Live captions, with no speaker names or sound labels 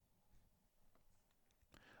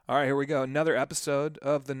All right, here we go. Another episode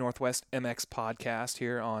of the Northwest MX podcast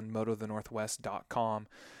here on motothenorthwest.com.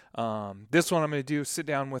 This one I'm going to do sit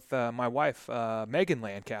down with my wife, Megan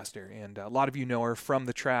Lancaster, and a lot of you know her from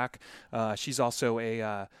the track. She's also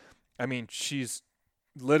she's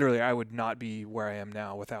literally, I would not be where I am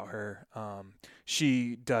now without her.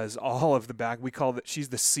 She does all of the back. We call it, she's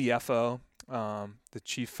the CFO, the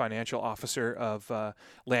Chief Financial Officer of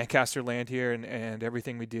Lancaster Land here and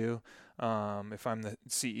everything we do. If I'm the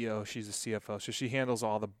CEO, she's the CFO. So she handles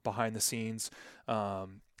all the behind the scenes,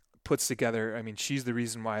 puts together. I mean, she's the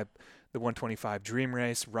reason why the 125 Dream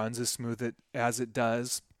Race runs as smooth as it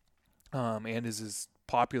does, and is as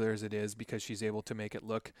popular as it is, because she's able to make it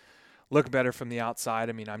look better from the outside.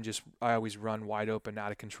 I mean, I always run wide open,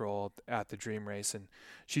 out of control at the Dream Race, and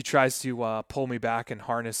she tries to pull me back and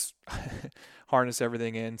harness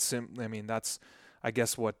everything in. I mean, that's, I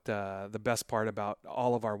guess, what the best part about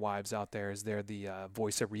all of our wives out there is they're the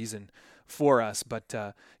voice of reason for us. But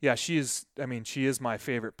yeah, she is my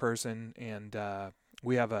favorite person, and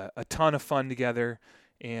we have a ton of fun together,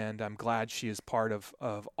 and I'm glad she is part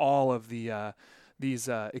of all of the these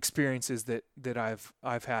experiences that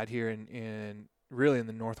I've had here in really in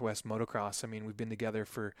the Northwest motocross. I mean, we've been together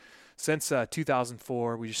since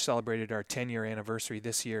 2004. We just celebrated our 10-year anniversary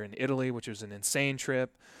this year in Italy, which was an insane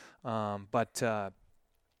trip. But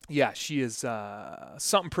yeah, she is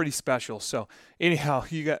something pretty special. So anyhow,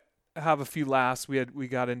 have a few laughs. We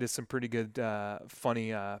got into some pretty good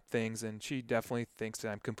funny things, and she definitely thinks that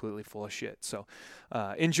I'm completely full of shit. So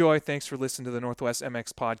enjoy. Thanks for listening to the Northwest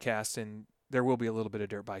MX podcast, and there will be a little bit of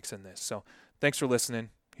dirt bikes in this. So thanks for listening.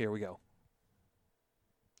 Here we go.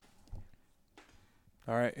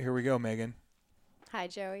 All right, here we go, Megan. Hi,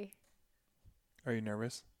 Joey. Are you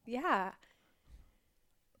nervous? Yeah.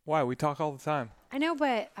 Why? We talk all the time. I know,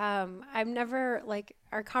 but I'm never,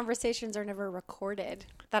 our conversations are never recorded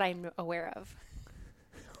that I'm aware of.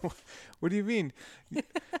 What do you mean?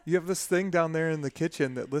 You have this thing down there in the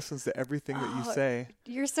kitchen that listens to everything that you say.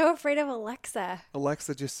 You're so afraid of Alexa.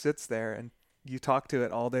 Alexa just sits there, and you talk to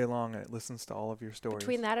it all day long, and it listens to all of your stories.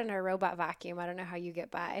 Between that and our robot vacuum, I don't know how you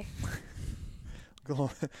get by.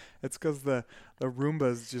 It's because the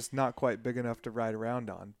Roomba is just not quite big enough to ride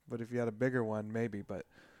around on. But if you had a bigger one, maybe. But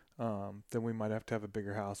then we might have to have a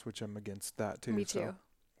bigger house, which I'm against that too. Me too. So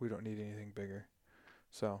we don't need anything bigger.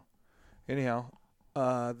 So anyhow,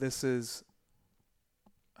 this is,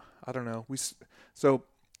 I don't know. So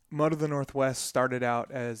Moto the Northwest started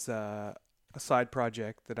out as a side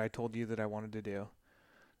project that I told you that I wanted to do,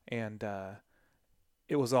 and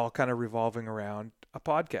it was all kind of revolving around a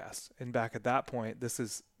podcast. And back at that point, this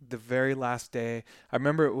is the very last day. I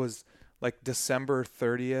remember it was like December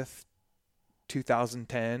 30th,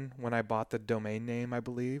 2010 when I bought the domain name, I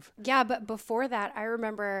believe. Yeah, but before that, I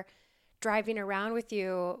remember driving around with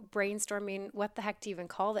you brainstorming what the heck to even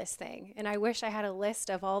call this thing. And I wish I had a list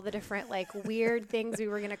of all the different weird things we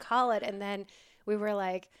were going to call it. And then we were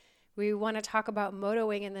like, we want to talk about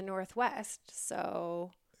motoing in the Northwest.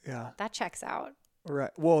 So yeah, that checks out.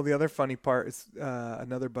 Right. Well, the other funny part is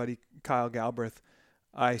another buddy, Kyle Galbraith,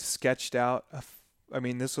 I sketched out,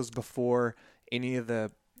 this was before any of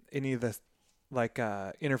the interfaces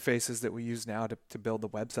that we use now to build the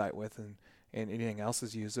website with, and anything else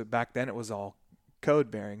is used. But back then it was all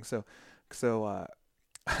code bearing. So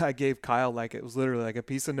I gave Kyle, it was literally like a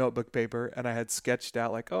piece of notebook paper, and I had sketched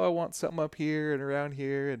out I want something up here and around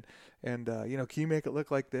here, and can you make it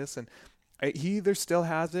look like this? And he either still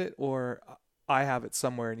has it or I have it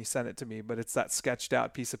somewhere, and he sent it to me, but it's that sketched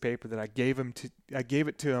out piece of paper that I gave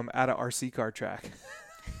it to him at a RC car track.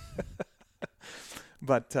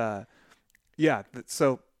 But yeah,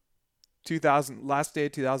 so 2000, last day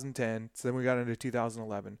of 2010. So then we got into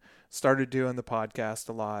 2011, started doing the podcast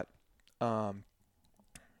a lot,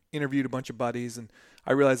 interviewed a bunch of buddies, and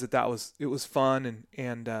I realized it was fun,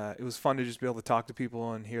 and it was fun to just be able to talk to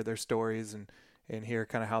people and hear their stories and hear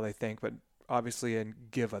kind of how they think, but obviously, and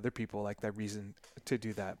give other people that reason to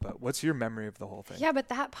do that. But what's your memory of the whole thing? Yeah, but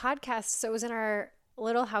that podcast, so it was in our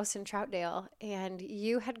little house in Troutdale, and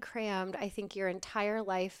you had crammed, I think, your entire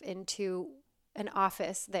life into an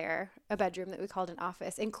office there, a bedroom that we called an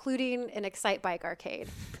office, including an Excite Bike arcade.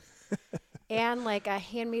 And a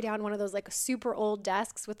hand-me-down, one of those super old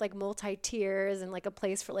desks with multi-tiers, and a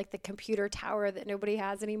place for the computer tower that nobody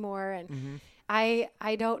has anymore. And mm-hmm.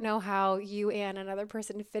 I don't know how you and another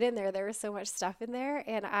person fit in there. There was so much stuff in there.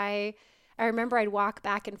 And I remember I'd walk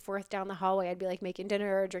back and forth down the hallway. I'd be making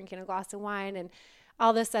dinner or drinking a glass of wine, and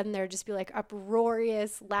all of a sudden there'd just be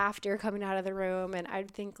uproarious laughter coming out of the room. And I'd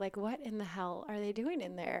think what in the hell are they doing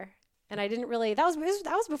in there? And I didn't really, that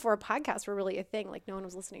was before podcasts were really a thing. No one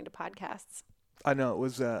was listening to podcasts. I know it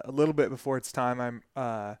was a little bit before its time.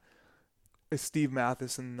 Steve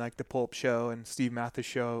Mathis and like the Pulp Show and Steve Mathis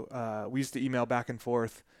Show. We used to email back and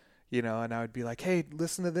forth, and I would be like, "Hey,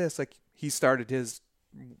 listen to this." Like he started his.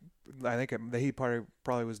 I think he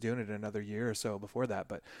probably was doing it another year or so before that,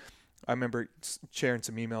 but I remember sharing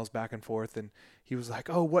some emails back and forth, and he was like,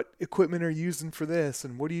 "Oh, what equipment are you using for this?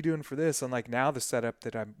 And what are you doing for this?" And like now the setup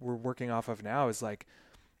that we're working off of now is like,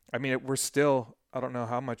 I mean, we're still. I don't know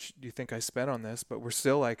how much do you think I spent on this, but we're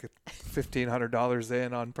still like $1,500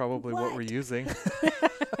 in on probably what we're using.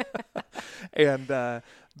 And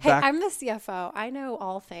hey, I'm the CFO. I know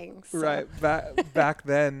all things. So. Right. Back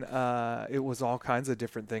then, it was all kinds of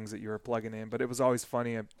different things that you were plugging in, but it was always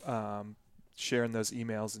funny sharing those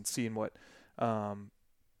emails and seeing what what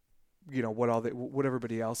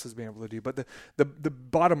everybody else has been able to do. But the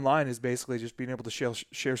bottom line is basically just being able to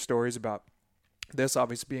share stories about this,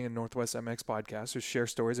 obviously being a Northwest MX podcast, is share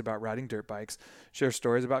stories about riding dirt bikes, share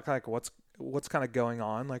stories about kind of like what's kind of going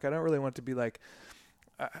on. Like I don't really want it to be like,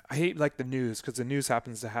 I hate like the news, because the news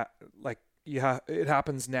happens to it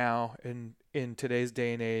happens now in today's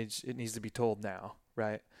day and age. It needs to be told now,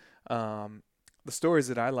 right? The stories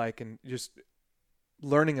that I like and just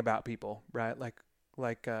learning about people, right? Like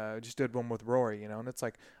just did one with Rory, and it's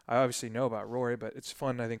like, I obviously know about Rory, but it's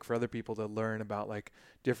fun, I think, for other people to learn about like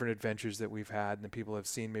different adventures that we've had, and the people have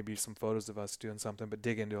seen maybe some photos of us doing something, but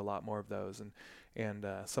dig into a lot more of those and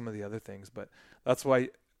some of the other things. But that's why,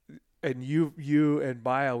 and you and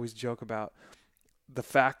I always joke about the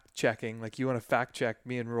fact checking. Like you want to fact check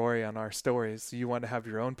me and Rory on our stories. So you want to have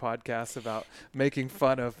your own podcast about making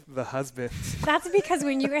fun of the husbands. That's because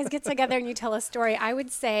when you guys get together and you tell a story, I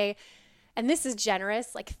would say, and this is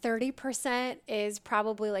generous, like 30% is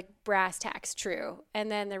probably like brass tacks true. And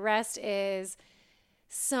then the rest is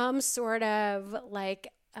some sort of like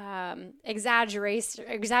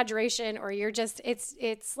exaggeration, or you're just,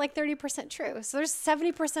 it's like 30% true. So there's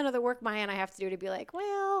 70% of the work Maya and I have to do to be like,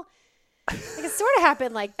 well, like it sort of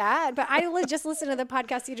happened like that. But I just listened to the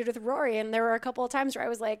podcast you did with Rory, and there were a couple of times where I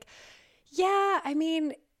was like, yeah, I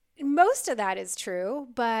mean, most of that is true,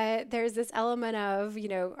 but there's this element of,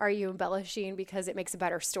 are you embellishing because it makes a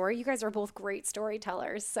better story? You guys are both great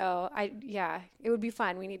storytellers. So it would be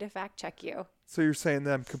fun. We need to fact check you. So you're saying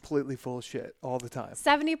that I'm completely full of shit all the time?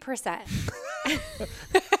 70%.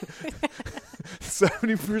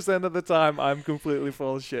 70% of the time I'm completely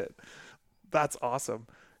full of shit. That's awesome.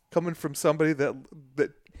 Coming from somebody that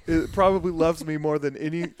probably loves me more than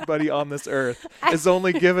anybody on this earth, is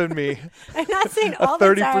only given me I'm not saying a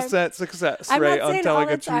 30% success rate on telling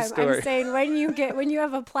a true story. I'm saying when you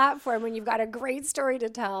have a platform, when you've got a great story to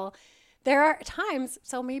tell, there are times,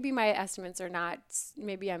 so maybe my estimates are not,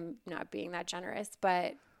 maybe I'm not being that generous,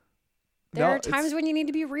 but there are times when you need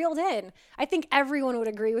to be reeled in. I think everyone would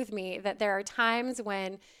agree with me that there are times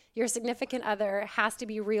when your significant other has to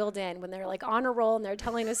be reeled in, when they're like on a roll and they're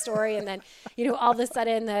telling a story, and then, all of a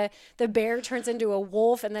sudden the bear turns into a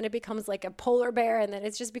wolf, and then it becomes like a polar bear, and then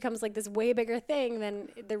it just becomes like this way bigger thing than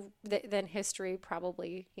history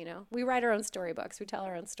probably, We write our own storybooks. We tell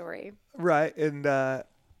our own story. Right. And the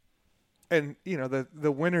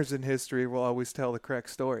winners in history will always tell the correct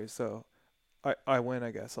story. So I win,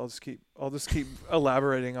 I guess. I'll just keep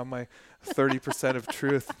elaborating on my 30% of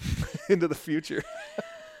truth into the future.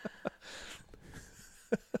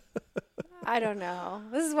 I don't know.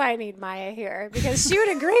 This is why I need Maya here, because she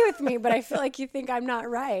would agree with me, but I feel like you think I'm not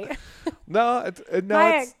right. No,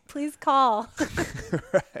 Maya, please call.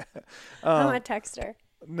 Right. I'm gonna text her.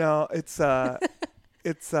 No, it's I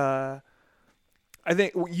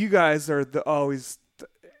think you guys are always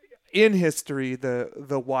in history.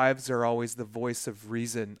 The wives are always the voice of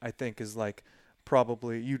reason. I think is like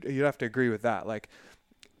probably you'd have to agree with that. Like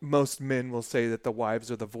most men will say that the wives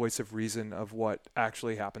are the voice of reason of what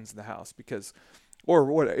actually happens in the house,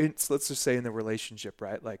 let's just say in the relationship,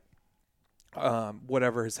 right? Like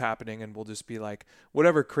whatever is happening, and we'll just be like,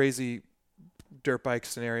 whatever crazy dirt bike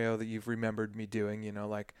scenario that you've remembered me doing,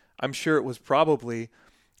 like I'm sure it was probably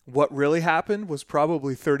what really happened was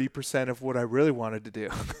probably 30% of what I really wanted to do.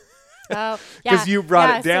 Oh, because you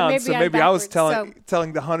brought it down. So maybe I was telling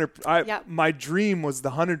the 100. My dream was the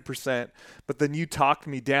 100%, but then you talked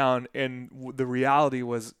me down, and the reality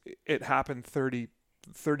was it happened 30%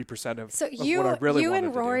 of what I really wanted to do. You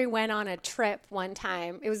and Rory went on a trip one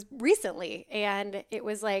time. It was recently, and it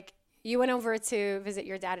was like you went over to visit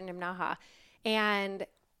your dad in Imnaha, and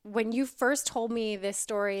when you first told me this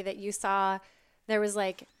story that you saw, there was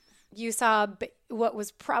like you saw what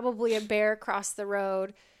was probably a bear cross the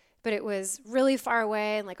road. but it was really far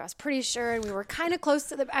away, and like I was pretty sure, and we were kind of close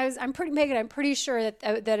to I'm pretty sure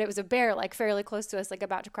that it was a bear, like fairly close to us, like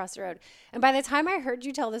about to cross the road. And by the time I heard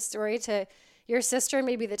you tell this story to your sister,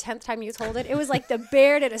 maybe the 10th time you told it, it was like the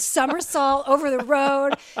bear did a somersault over the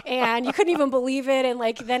road, and you couldn't even believe it. And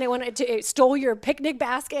like then it stole your picnic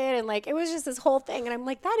basket, and like it was just this whole thing. And I'm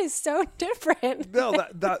like, that is so different. No,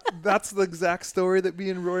 that's the exact story that me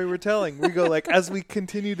and Rory were telling. We go like, as we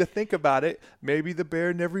continue to think about it, maybe the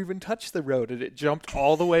bear never even touched the road, and it jumped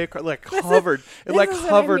all the way across, hovered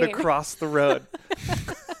across the road.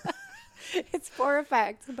 It's for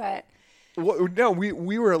effect, but. No,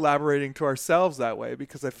 we were elaborating to ourselves that way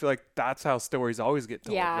because I feel like that's how stories always get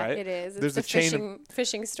told, yeah, right? It is. There's it's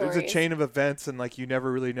fishing stories. There's a chain of events, and like you never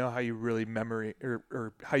really know how you really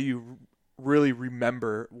or how you really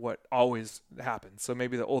remember what always happens. So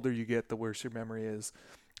maybe the older you get, the worse your memory is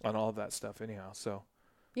on all of that stuff anyhow. So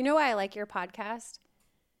you know why I like your podcast?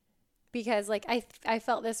 Because like I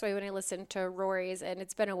felt this way when I listened to Rory's, and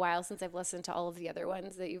it's been a while since I've listened to all of the other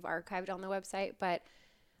ones that you've archived on the website, but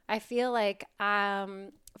I feel like, I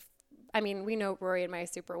mean, we know Rory and I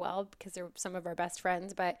super well because they're some of our best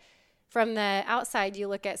friends, but from the outside, you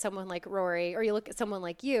look at someone like Rory, or you look at someone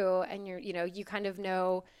like you, and you kind of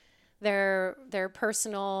know their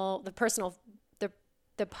personal,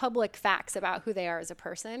 the public facts about who they are as a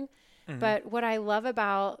person. Mm-hmm. But what I love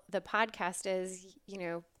about the podcast is,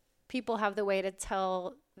 people have the way to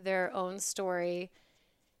tell their own story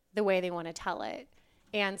the way they want to tell it.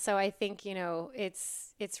 And so I think,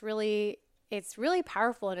 it's really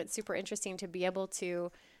powerful, and it's super interesting to be able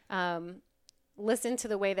to listen to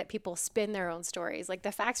the way that people spin their own stories. Like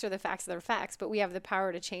the facts are the facts, they're facts, but we have the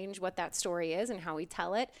power to change what that story is and how we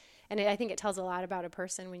tell it. And I think it tells a lot about a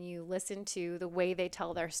person when you listen to the way they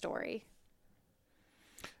tell their story.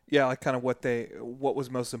 Yeah, like kind of what was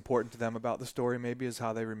most important to them about the story maybe is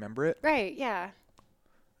how they remember it. Right, yeah.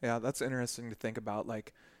 Yeah, that's interesting to think about.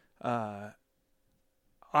 Like,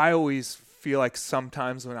 I always feel like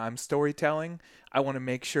sometimes when I'm storytelling, I want to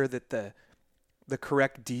make sure that the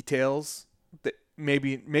correct details, that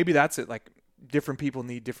maybe that's it. Like different people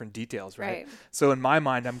need different details, right? So in my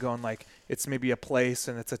mind, I'm going like, it's maybe a place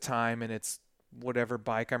and it's a time and it's whatever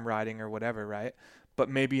bike I'm riding or whatever, right? But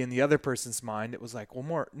maybe in the other person's mind, it was like,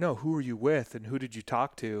 well, who are you with and who did you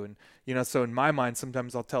talk to? And, so in my mind,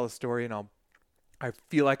 sometimes I'll tell a story and I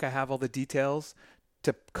feel like I have all the details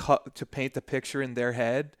to paint the picture in their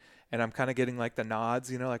head, and I'm kind of getting like the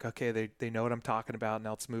nods, like, okay, they know what I'm talking about, now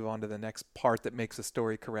let's move on to the next part that makes the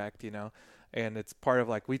story correct, and it's part of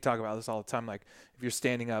like, we talk about this all the time, like if you're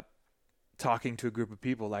standing up talking to a group of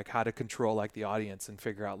people, like how to control like the audience and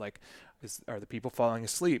figure out like, are the people falling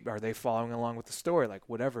asleep? Are they following along with the story? Like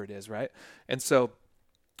whatever it is, right? And so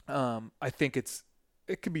I think it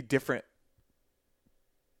could be different.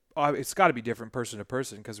 It's got to be different person to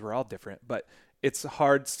person because we're all different, but it's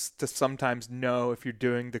hard to sometimes know if you're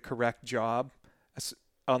doing the correct job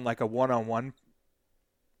on like a one-on-one,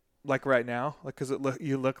 like right now, like because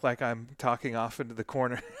you look like I'm talking off into the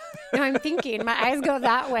corner. No, I'm thinking. My eyes go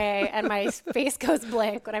that way, and my face goes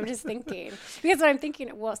blank when I'm just thinking. Because what I'm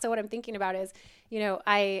thinking about is,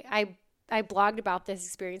 I blogged about this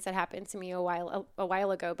experience that happened to me a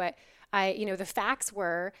while ago, but the facts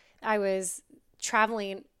were I was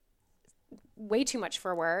traveling way too much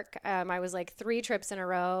for work. I was like 3 trips in a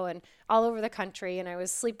row and all over the country, and I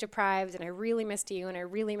was sleep deprived, and I really missed you, and I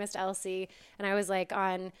really missed Elsie, and I was like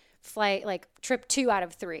on flight, like trip 2 out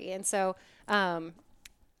of 3. And so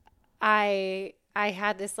I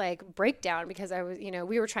had this like breakdown because I was,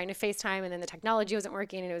 we were trying to FaceTime, and then the technology wasn't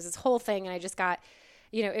working, and it was this whole thing, and I just got,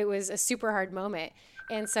 it was a super hard moment.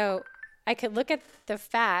 And so I could look at the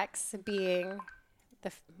facts being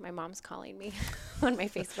my mom's calling me on my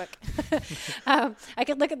Facebook. I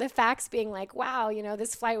could look at the facts being like, wow,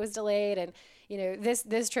 this flight was delayed, and,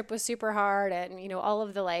 this trip was super hard, and, all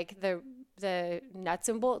of the, like the nuts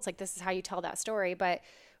and bolts, like this is how you tell that story. But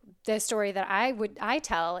the story that I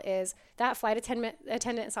tell is that flight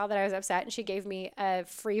attendant saw that I was upset, and she gave me a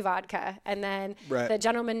free vodka. And then the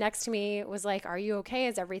gentleman next to me was like, "Are you okay?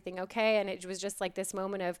 Is everything okay?" And it was just like this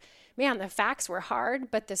moment of, man, the facts were hard,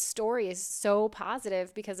 but the story is so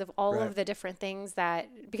positive because of all of the different things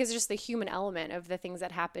because of just the human element of the things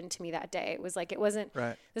that happened to me that day. It was like, it wasn't,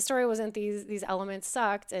 the story wasn't these elements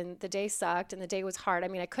sucked and the day sucked and the day was hard. I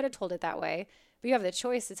mean, I could have told it that way, but you have the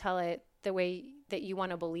choice to tell it the way that you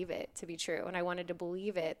want to believe it to be true. And I wanted to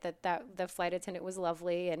believe it, that the flight attendant was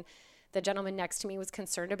lovely and the gentleman next to me was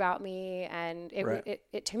concerned about me. And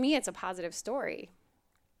it to me, it's a positive story.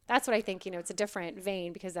 That's what I think, it's a different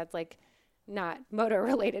vein because that's like not moto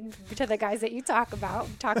related to the guys that you talk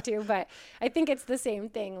to, but I think it's the same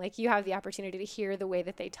thing. Like you have the opportunity to hear the way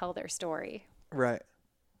that they tell their story. Right.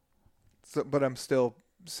 So, but I'm still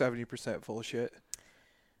 70% full of shit.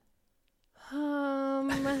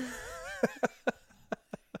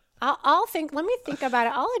 Let me think about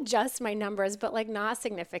it. I'll adjust my numbers, but like not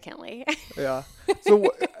significantly. Yeah.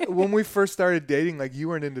 So when we first started dating, like you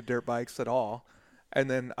weren't into dirt bikes at all. And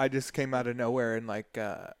then I just came out of nowhere and like,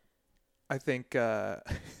 I think, well,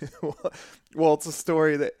 it's a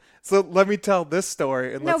story that, so let me tell this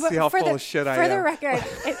story and let's see how full of shit I am. For the record,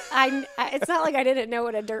 it's not like I didn't know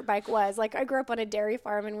what a dirt bike was. Like I grew up on a dairy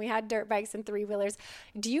farm and we had dirt bikes and 3-wheelers.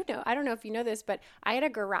 I don't know if you know this, but I had a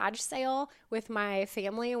garage sale with my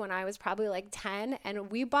family when I was probably like 10 and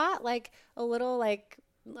we bought like a little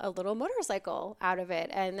motorcycle out of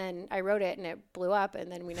it, and then I rode it and it blew up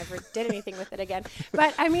and then we never did anything with it again.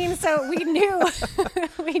 But I mean, so we knew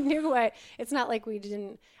what, it's not like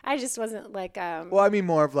I just wasn't like well, I mean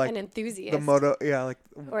more of like an enthusiast, the moto,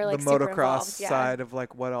 or like the motocross side of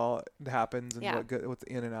like what all happens and what the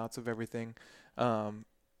in and outs of everything. And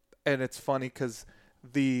it's funny because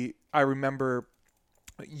I remember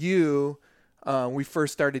we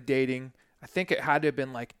first started dating. I think it had to have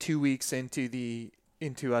been like 2 weeks into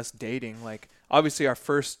us dating. Like obviously our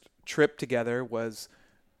first trip together was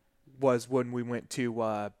when we went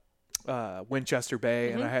to Winchester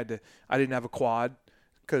Bay, and I didn't have a quad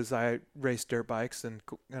because I raced dirt bikes and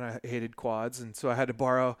I hated quads, and so I had to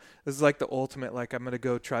borrow. This is like the ultimate, like I'm gonna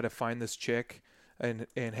go try to find this chick and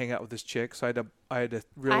hang out with this chick. So I had to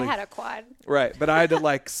really. I had a quad. Right, but I had to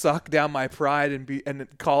like suck down my pride and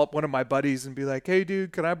call up one of my buddies and be like, "Hey,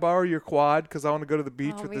 dude, can I borrow your quad? Because I want to go to the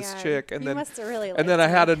beach with this chick." And you must have really. And then I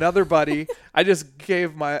had another buddy. I just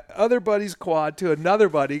gave my other buddy's quad to another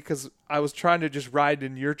buddy because I was trying to just ride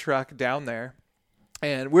in your truck down there.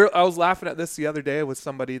 And I was laughing at this the other day with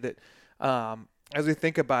somebody that, as we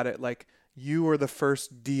think about it, like. You were the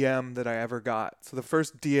first DM that I ever got. So the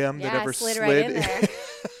first DM that ever slid. Right in there.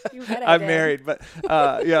 I'm married, but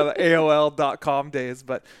the AOL.com days,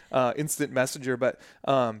 but instant messenger. But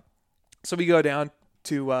so we go down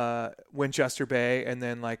to Winchester Bay and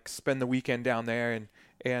then like spend the weekend down there,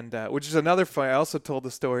 and which is another fun. I also told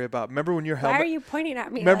the story about. Remember when your helmet? Why are you pointing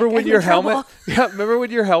at me? Remember like when I'm your in helmet? trouble? Yeah, remember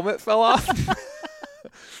when your helmet fell off?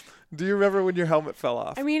 Do you remember when your helmet fell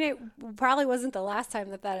off? I mean, it probably wasn't the last time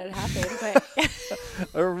that had happened, but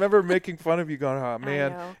I remember making fun of you, going, "Oh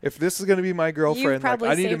man, if this is going to be my girlfriend, like,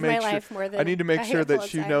 I need to make sure that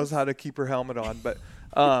she knows how to keep her helmet on." But,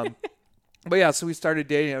 but yeah, so we started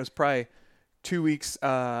dating. It was probably 2 weeks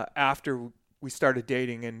after we started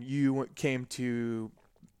dating, and you came to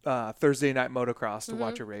Thursday night motocross to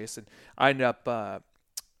watch a race, and I ended up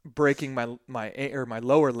breaking my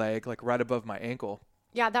lower leg, like right above my ankle.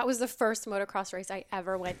 Yeah, that was the first motocross race I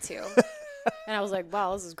ever went to. And I was like,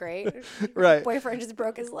 wow, this is great. Right. Boyfriend just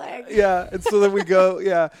broke his leg. Yeah. And so then we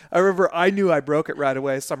go, I remember I knew I broke it right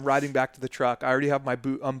away. So I'm riding back to the truck. I already have my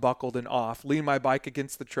boot unbuckled and off, lean my bike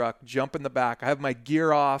against the truck, jump in the back. I have my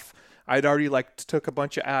gear off. I'd already like took a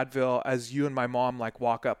bunch of Advil as you and my mom like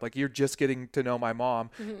walk up. Like you're just getting to know my mom.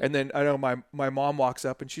 Mm-hmm. And then I know my mom walks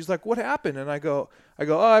up and she's like, "What happened?" And I go,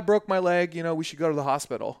 "Oh, I broke my leg. We should go to the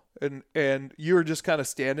hospital." And you were just kind of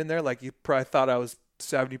standing there like you probably thought I was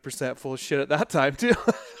 70% full of shit at that time too.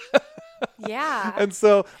 Yeah. And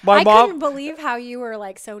so I couldn't believe how you were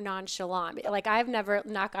like so nonchalant. Like I've never,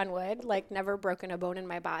 knock on wood, like never broken a bone in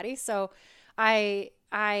my body. So I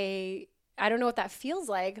don't know what that feels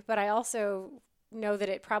like, but I also know that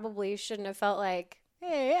it probably shouldn't have felt like,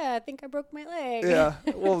 "Hey, yeah, I think I broke my leg." Yeah.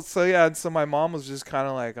 Well, and so my mom was just kind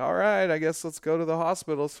of like, "All right, I guess let's go to the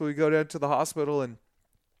hospital." So we go down to the hospital and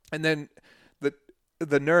then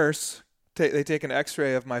the nurse, they take an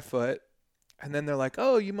x-ray of my foot, and then they're like,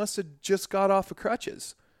 "Oh, you must have just got off of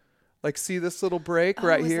crutches. Like, see this little break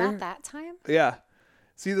right here?" Was that time? Yeah.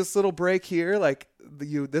 "See this little break here? Like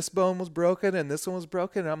this bone was broken and this one was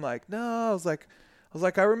broken." And I'm like, "No." I was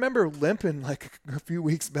like, "I remember limping like a few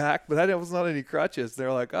weeks back, but I was not any crutches."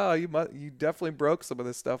 They're like, "Oh, you definitely broke some of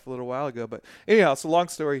this stuff a little while ago." But anyhow, so long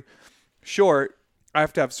story short, I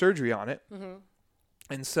have to have surgery on it. Mm-hmm.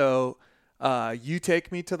 And so you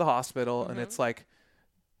take me to the hospital, and it's like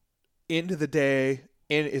into the day,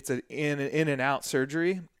 and it's an in and out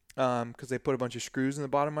surgery because they put a bunch of screws in the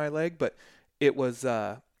bottom of my leg. But it was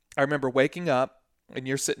I remember waking up, and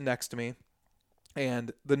you're sitting next to me,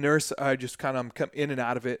 and the nurse, I just kind of come in and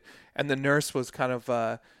out of it, and the nurse was kind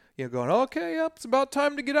of going, okay, yep, it's about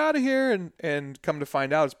time to get out of here. And come to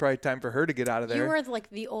find out, it's probably time for her to get out of there. You were like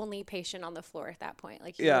the only patient on the floor at that point.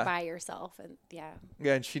 Like you Yeah. were by yourself, and yeah.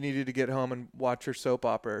 Yeah, and she needed to get home and watch her soap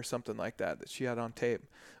opera or something like that she had on tape.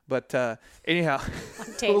 But anyhow, On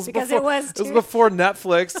tape, because it was before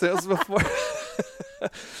Netflix. It was before.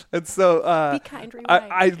 And so Be kind,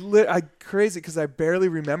 rewind. I crazy because I barely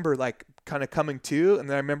remember like kind of coming to, and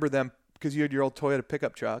then I remember them because you had your old Toyota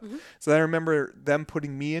pickup truck. Mm-hmm. So I remember them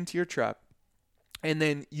putting me into your truck, and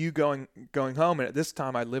then you going home. And at this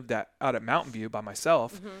time, I lived out at Mountain View by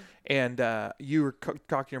myself, Mm-hmm. and you were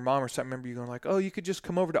talking to your mom or something. I remember you going like, "Oh, you could just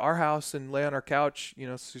come over to our house and lay on our couch,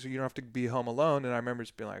 so you don't have to be home alone." And I remember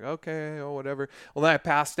just being like, "Okay, oh whatever." Well, then I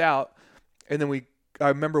passed out, and then I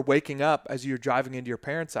remember waking up as you were driving into your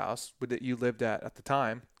parents' house that you lived at the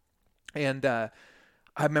time, and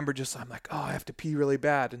I remember I'm like, oh, I have to pee really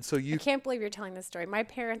bad. And so I can't believe you're telling this story. My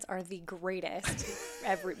parents are the greatest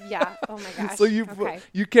ever. Yeah. Oh my gosh. So Okay.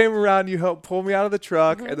 you came around, you helped pull me out of the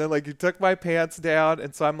truck, Mm-hmm. and then like you took my pants down,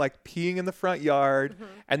 and so I'm like peeing in the front yard, Mm-hmm.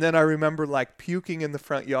 and then I remember like puking in the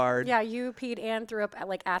front yard. Yeah, you peed and threw up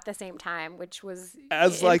at the same time, which was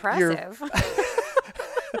As like impressive.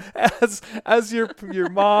 as your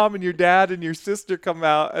mom and your dad and your sister come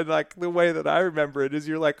out, and like the way that I remember it is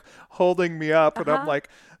you're like holding me up, and I'm like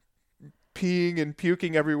peeing and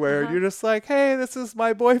puking everywhere. And you're just like, hey, this is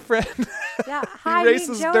my boyfriend. Yeah, He hi, races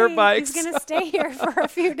meet Joey. dirt bikes. He's gonna stay here for a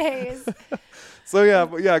few days. So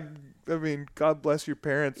yeah, I mean, God bless your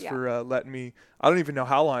parents Yeah. for letting me. I don't even know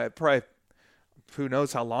how long. Who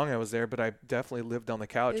knows how long I was there, but I definitely lived on the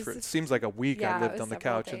couch it seems like a week. Yeah, I it lived was on the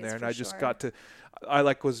several couch in days there, and for I just sure. got to. I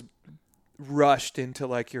like was rushed into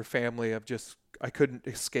like your family of just. I couldn't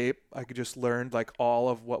escape. I could just learned like all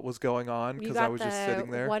of what was going on You because got I was just sitting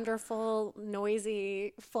there. wonderful,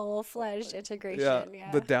 noisy, full-fledged integration. Yeah.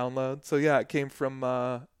 The download. So yeah, it came from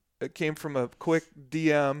a quick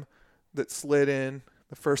DM that slid in,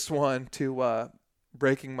 the first one, to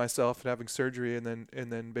breaking myself and having surgery, and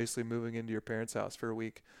then basically moving into your parents' house for a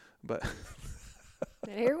week. But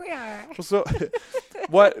And here we are. so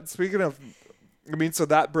what? Speaking of, I mean, so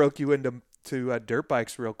that broke you into dirt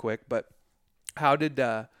bikes real quick. But how did?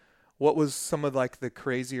 What was some of like the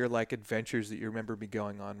crazier like adventures that you remember me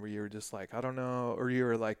going on where you were just like, I don't know, or you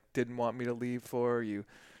were like didn't want me to leave for you?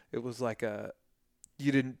 It was like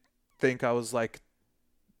you didn't think I was like,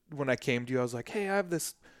 when I came to you, I was like, hey, I have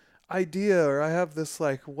this idea, or I have this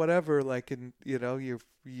like whatever, like, and you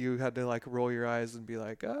had to like roll your eyes and be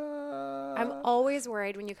like, I'm always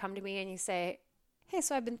worried when you come to me and you say, hey,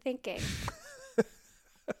 so I've been thinking.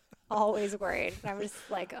 Always worried. I'm just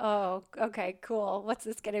like, oh, okay, cool. What's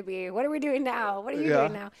this going to be? What are we doing now? What are you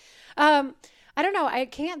doing now? I don't know. I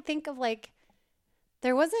can't think of like,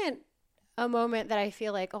 there wasn't a moment that I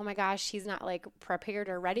feel like, oh my gosh, he's not like prepared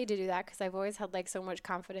or ready to do that. Cause I've always had like so much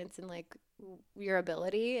confidence in like your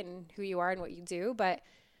ability and who you are and what you do. But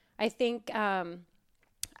I think,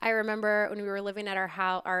 I remember when we were living at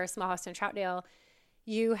our small house in Troutdale,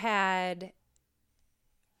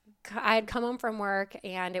 I had come home from work,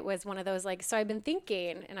 and it was one of those like, so I've been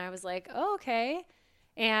thinking, and I was like, oh, okay.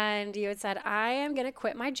 And you had said, I am going to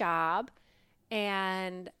quit my job,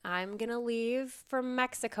 and I'm going to leave for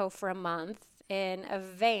Mexico for a month in a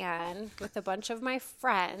van with a bunch of my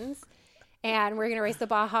friends, and we're going to race the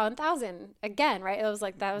Baja 1000 again, right? It was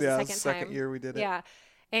like, that was the second year we did it. Yeah.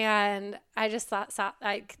 And I just thought,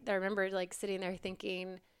 I remember like sitting there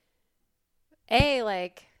thinking,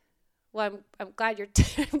 like, well, I'm glad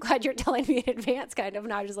I'm glad you're telling me in advance, kind of,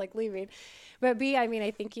 not just like leaving. But B, I mean,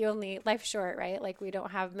 I think life's short, right? Like we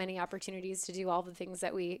don't have many opportunities to do all the things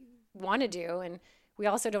that we want to do, and we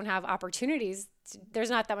also don't have opportunities. There's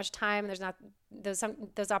not that much time. There's not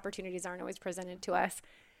those opportunities aren't always presented to us,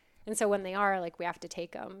 and so when they are, like we have to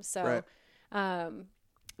take them. So, Right.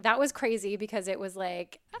 That was crazy because it was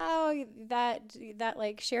like, oh, that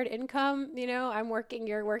like shared income, I'm working,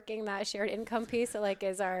 you're working, that shared income piece that like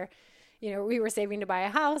is our. We were saving to buy a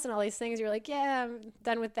house and all these things. You're like, yeah, I'm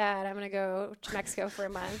done with that. I'm going to go to Mexico for a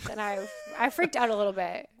month. And I freaked out a little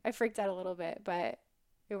bit. But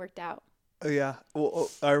it worked out. Yeah. Well,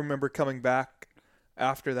 I remember coming back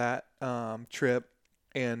after that trip,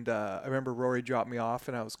 and I remember Rory dropped me off,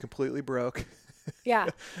 and I was completely broke. Yeah.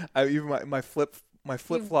 Even my flip You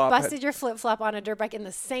flop. busted your flip flop on a dirt bike in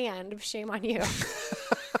the sand. Shame on you.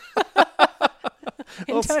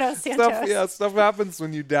 In Todos Santos. Stuff happens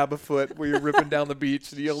when you dab a foot where you're ripping down the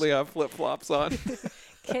beach and you only have flip flops on.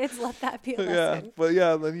 Kids, let that be a lesson. Yeah, but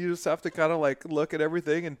yeah, then you just have to kind of like look at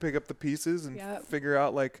everything and pick up the pieces and figure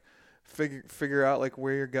out like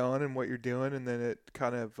where you're going and what you're doing, and then it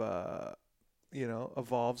kind of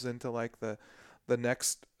evolves into like the the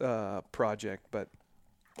next project. But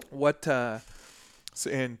what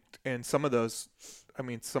and some of those, I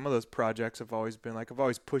mean, some of those projects have always been like, I've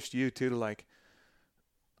always pushed you too to like,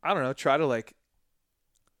 I don't know, try to like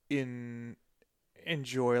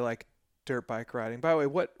enjoy like dirt bike riding. By the way,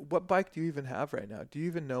 what bike do you even have right now? Do you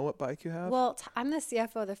even know what bike you have? Well, I'm the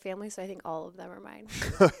CFO of the family, so I think all of them are mine.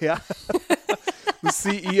 Yeah. The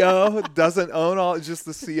CEO doesn't own all, just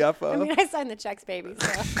the CFO. I mean, I signed the checks, baby.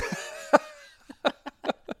 So.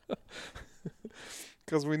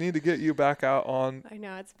 Because we need to get you back out on. I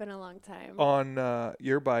know, it's been a long time. On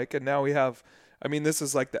your bike. And now we have, I mean, this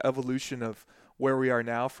is like the evolution of where we are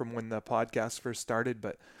now from when the podcast first started.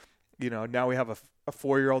 But, you know, now we have a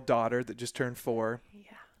 4-year-old daughter that just turned 4. Yeah.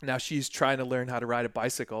 Now she's trying to learn how to ride a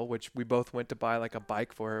bicycle, which we both went to buy like a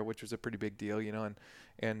bike for her, which was a pretty big deal, you know,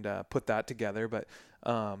 and put that together. But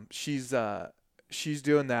she's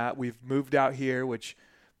doing that. We've moved out here, which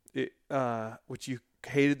you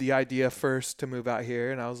hated the idea first to move out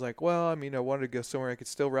here, and I was like, well, I mean, I wanted to go somewhere I could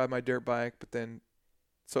still ride my dirt bike, but then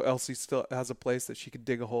so Elsie still has a place that she could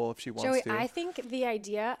dig a hole if she wants Joey, to. I think the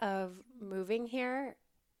idea of moving here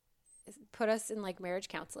put us in like marriage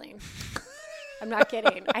counseling. I'm not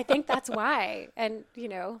kidding. I think that's why. And, you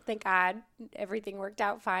know, thank God everything worked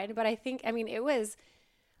out fine. But I think, I mean, I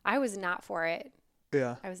was not for it.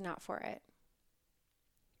 Yeah. I was not for it.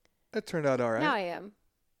 It turned out all right. Now I am.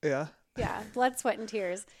 Yeah. Yeah. Blood, sweat, and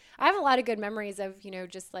tears. I have a lot of good memories of, you know,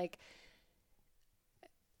 just like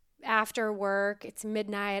after work, it's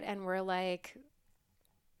midnight and we're like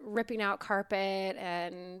ripping out carpet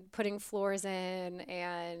and putting floors in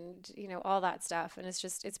and, you know, all that stuff. And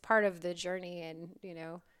it's part of the journey. And, you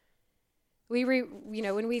know, when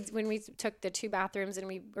we took the 2 bathrooms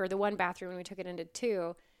or the 1 bathroom and we took it into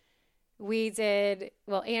 2, we did,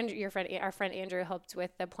 well, and our friend Andrew helped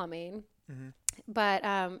with the plumbing, but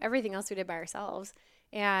everything else we did by ourselves.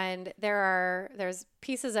 And there's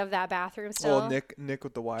pieces of that bathroom still. Well, Nick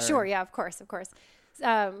with the wire. Sure. Yeah, of course.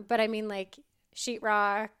 But I mean, like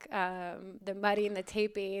sheetrock, the mudding, the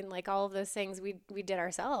taping, like all of those things we did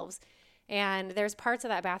ourselves. And there's parts of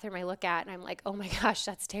that bathroom I look at and I'm like, oh my gosh,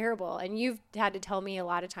 that's terrible. And you've had to tell me a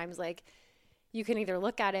lot of times, like, you can either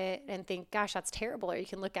look at it and think, gosh, that's terrible. Or you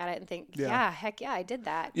can look at it and think, yeah heck yeah, I did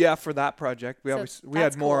that. Yeah. For that project, we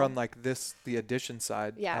had more cool. on like the addition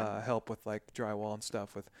side, help with like drywall and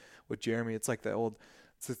stuff with Jeremy. It's like the old,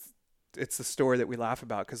 it's the story that we laugh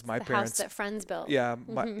about because my parents, house that friends built. Yeah.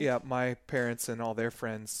 My parents and all their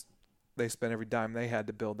friends, they spent every dime they had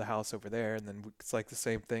to build the house over there. And then it's like the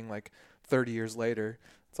same thing, like 30 years later,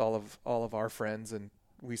 it's all of our friends, and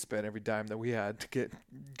we spent every dime that we had to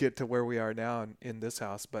get to where we are now in this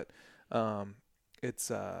house. But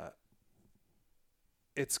it's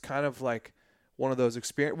kind of like one of those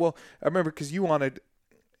experience. Well, I remember because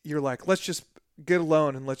you're like, let's just get a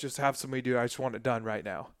loan and let's just have somebody do it. I just want it done right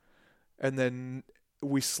now. And then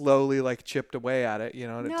we slowly like chipped away at it, you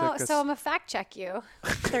know. And it took us... So I'm a fact check you,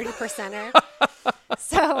 30%er.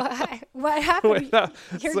 So what happened? Wait, no.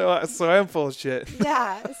 So I'm full of shit.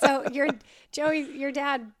 Yeah. So your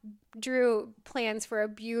dad drew plans for a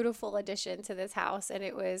beautiful addition to this house, and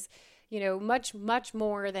it was, you know, much, much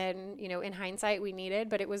more than, you know, in hindsight we needed,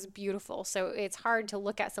 but it was beautiful. So it's hard to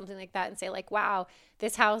look at something like that and say like, wow,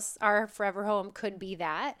 this house, our forever home, could be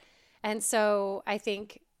that. And so I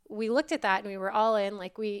think we looked at that and we were all in,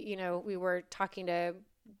 like we were talking to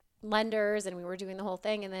lenders and we were doing the whole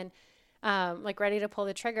thing, and then like ready to pull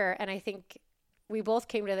the trigger. And I think we both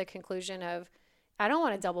came to the conclusion of, I don't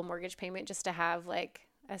want a double mortgage payment just to have like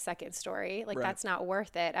a second story. Like, that's not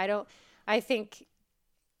worth it.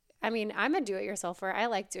 I mean, I'm a do-it-yourselfer. I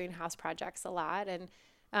like doing house projects a lot. And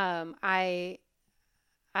I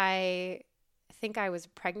think I was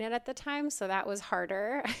pregnant at the time, so that was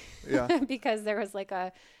harder. Yeah. Because there was like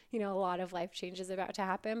a lot of life changes about to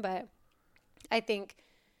happen. But I think,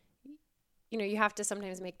 you know, you have to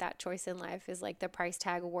sometimes make that choice in life. Is like the price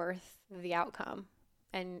tag worth the outcome?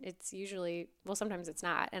 And it's usually, well, sometimes it's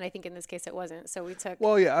not. And I think in this case it wasn't. So we took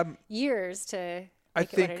years to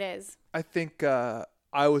make it what it is. I think I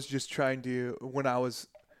was just trying to, when I was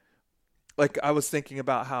thinking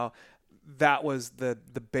about how that was the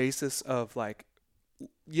basis of like,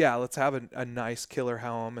 yeah, let's have a nice killer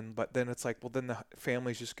home, but then it's like, well, then the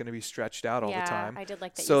family's just going to be stretched out all the time. I did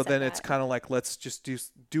like that. So then it's kind of like, let's just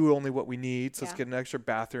do only what we need. So let's get an extra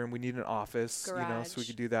bathroom. We need an office, garage. You know, so we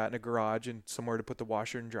could do that in a garage and somewhere to put the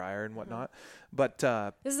washer and dryer and whatnot. But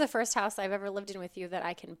this is the first house I've ever lived in with you that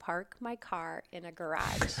I can park my car in a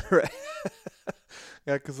garage. Right.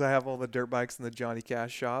 Yeah, because I have all the dirt bikes in the Johnny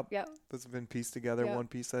Cash shop. Yep. That's been pieced together one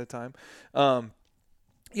piece at a time.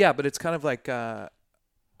 Yeah, but it's kind of like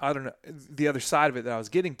I don't know. The other side of it that I was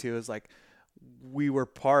getting to is like we were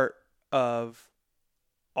part of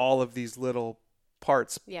all of these little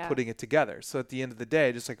parts putting it together. So at the end of the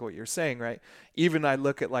day, just like what you're saying, right? Even I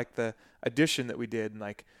look at like the addition that we did and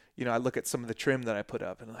like, you know, I look at some of the trim that I put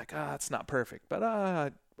up and I'm like, it's not perfect, but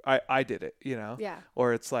I did it, you know? Yeah.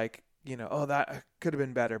 Or it's like, you know, oh, that could have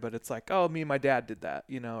been better, but it's like, oh, me and my dad did that,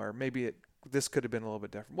 you know, or maybe this could have been a little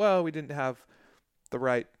bit different. Well, we didn't have the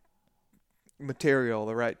right material,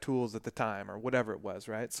 the right tools at the time or whatever it was,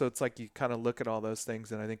 right? So it's like you kind of look at all those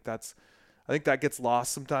things, and I think that gets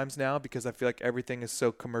lost sometimes now because I feel like everything is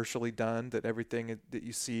so commercially done that everything that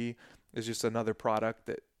you see is just another product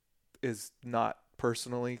that is not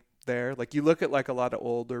personally there. Like you look at like a lot of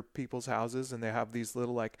older people's houses and they have these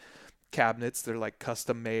little like cabinets, they're like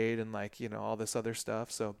custom made and like, you know, all this other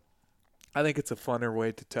stuff. So I think it's a funner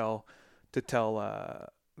way to tell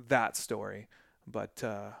that story. But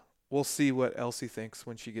we'll see what Elsie thinks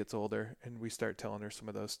when she gets older and we start telling her some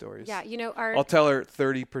of those stories. Yeah, you know, I'll tell her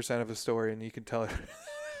 30% of the story and you can tell her.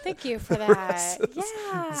 Thank you for that.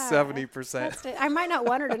 Yeah. 70%. I might not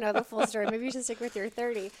want her to know the full story. Maybe you should stick with your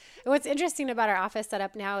 30. And what's interesting about our office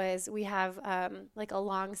setup now is we have like a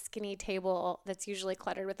long, skinny table that's usually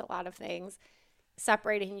cluttered with a lot of things,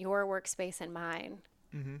 separating your workspace and mine.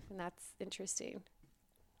 Mm-hmm. And that's interesting.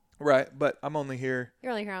 Right, but I'm only here.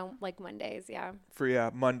 You're only here on like Mondays, yeah.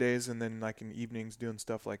 For Mondays and then like in evenings doing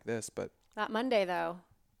stuff like this, but not Monday though.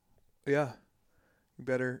 Yeah. You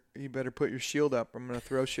better put your shield up. I'm gonna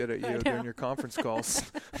throw shit at you during your conference calls.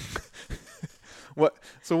 What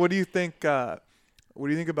do you think about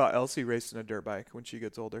Elsie racing a dirt bike when she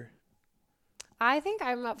gets older? I think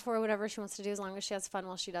I'm up for whatever she wants to do as long as she has fun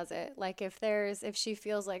while she does it. Like if she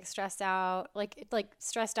feels like stressed out, like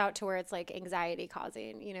stressed out to where it's like anxiety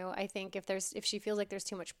causing, you know, I think if she feels like there's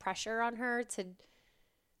too much pressure on her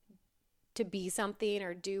to be something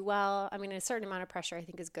or do well, I mean, a certain amount of pressure I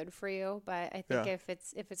think is good for you, but I think if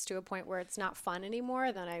it's to a point where it's not fun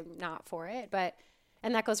anymore, then I'm not for it.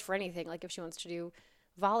 And that goes for anything. Like if she wants to do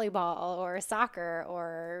volleyball or soccer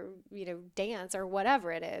or, you know, dance or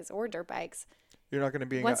whatever it is, or dirt bikes. You're not going to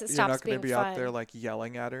be out there like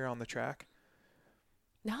yelling at her on the track?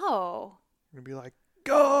 No. You're going to be like,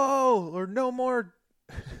 go, or no more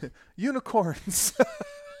unicorns.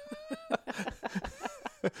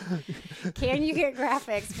 Can you get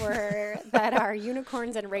graphics for her that are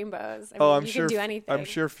unicorns and rainbows? I'm sure can do anything. I'm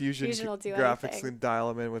sure Fusion will do graphics anything. Can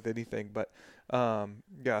dial them in with anything. But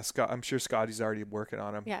Scott, I'm sure Scotty's already working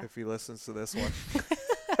on them if he listens to this one.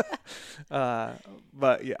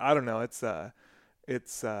 But yeah, I don't know.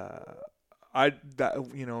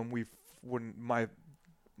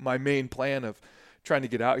 My main plan of trying to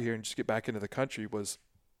get out here and just get back into the country was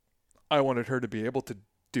I wanted her to be able to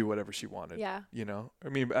do whatever she wanted. Yeah. You know, I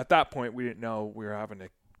mean, at that point we didn't know we were having a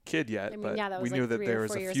kid yet, but we knew that there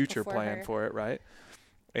was a future plan for it. Right.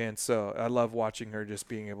 And so I love watching her just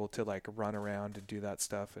being able to like run around and do that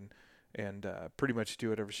stuff and pretty much do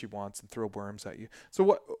whatever she wants and throw worms at you.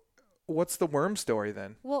 So what's the worm story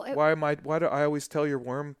then? Well, why do I always tell your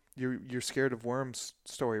worm, you're scared of worms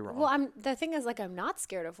story wrong? Well, the thing is, like, I'm not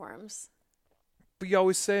scared of worms. But you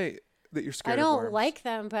always say that you're scared of worms. I don't like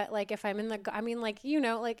them, but like if I'm you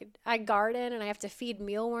know, like I garden and I have to feed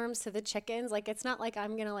mealworms to the chickens. Like it's not like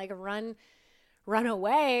I'm going to like run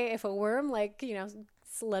away if a worm like, you know,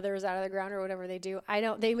 slithers out of the ground or whatever they do.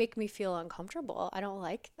 They make me feel uncomfortable.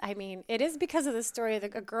 It is because of the story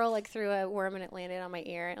that a girl like threw a worm and it landed on my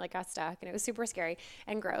ear and like got stuck and it was super scary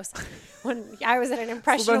and gross when I was at an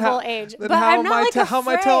impressionable age. But I'm not how am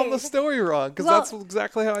I telling the story wrong? Because that's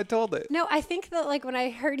exactly how I told it. No, I think that like when I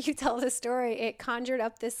heard you tell the story, it conjured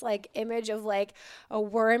up this like image of like a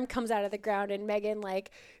worm comes out of the ground and Megan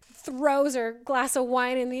like throws her glass of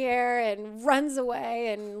wine in the air and runs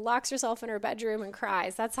away and locks herself in her bedroom and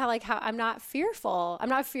cries. That's how I'm not fearful. I'm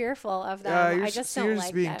not fearful of them. I just don't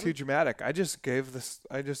like them. You're just being too dramatic. I just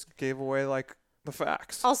gave away like the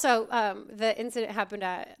facts. Also, the incident happened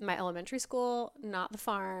at my elementary school, not the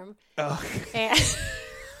farm. Oh.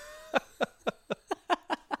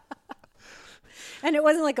 And it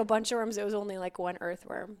wasn't like a bunch of worms. It was only like one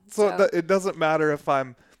earthworm. So it doesn't matter if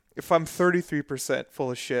I'm 33%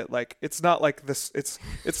 full of shit, like it's not like this.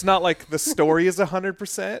 It's not like the story is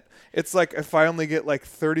 100%. It's like if I only get like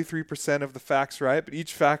 33% of the facts right, but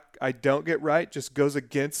each fact I don't get right just goes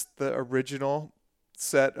against the original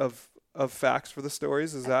set of facts for the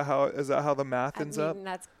stories. Is that how the math ends up?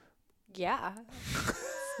 That's yeah.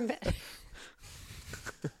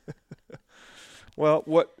 Well,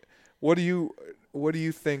 what do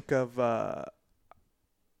you think of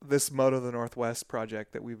this Moto the Northwest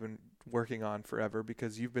project that we've been working on forever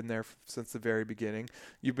because you've been there since the very beginning.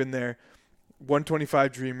 You've been there.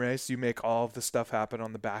 125 Dream Race, you make all of the stuff happen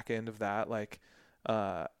on the back end of that. Like,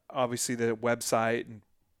 obviously the website and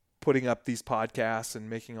putting up these podcasts and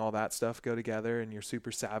making all that stuff go together, and you're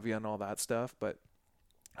super savvy on all that stuff. But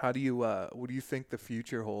how do you, what do you think the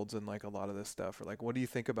future holds in like a lot of this stuff? Or like, what do you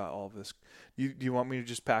think about all of this? Do you want me to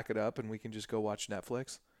just pack it up and we can just go watch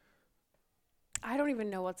Netflix? I don't even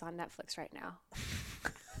know what's on Netflix right now.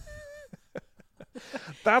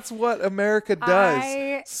 That's what America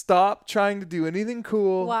does. Stop trying to do anything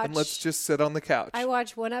cool and let's just sit on the couch. I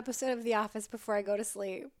watch one episode of The Office before I go to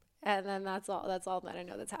sleep, and then that's all that I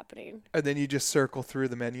know that's happening. And then you just circle through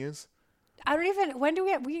the menus. I don't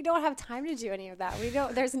even, we don't have time to do any of that.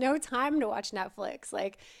 There's no time to watch Netflix.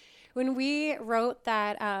 Like when we wrote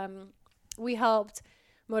that, we helped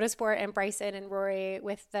Motorsport and Bryson and Rory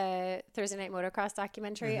with the Thursday Night Motocross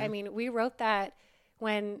documentary. I mean, we wrote that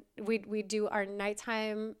when we do our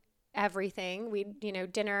nighttime everything. We,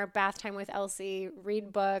 dinner, bath time with Elsie,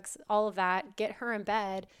 read books, all of that, get her in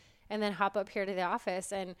bed, and then hop up here to the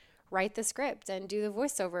office and write the script and do the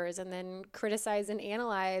voiceovers and then criticize and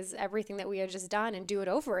analyze everything that we had just done and do it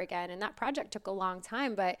over again. And that project took a long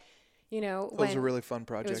time, but it was a really fun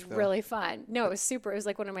project. It was really fun. No, it was super. It was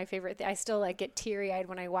like one of my favorite things. I still like get teary eyed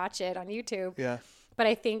when I watch it on YouTube. Yeah. But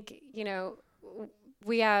I think,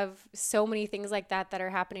 we have so many things like that are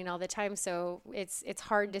happening all the time. So it's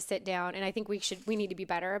hard to sit down, and I think we need to be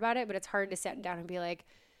better about it, but it's hard to sit down and be like,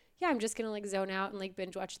 yeah, I'm just going to like zone out and like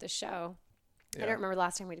binge watch this show. Yeah. I don't remember the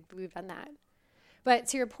last time we've done that. But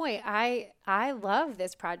to your point, I love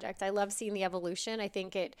this project. I love seeing the evolution. I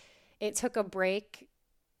think it took a break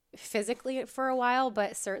physically for a while,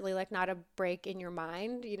 but certainly like not a break in your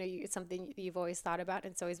mind. It's something you've always thought about.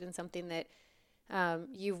 And it's always been something that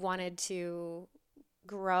you've wanted to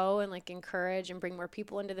grow and like encourage and bring more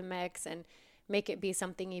people into the mix and make it be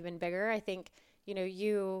something even bigger. I think,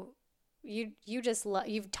 you just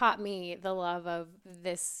you've taught me the love of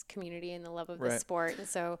this community and the love of this sport. And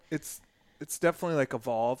so it's definitely like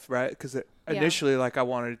evolved, right? Because initially like I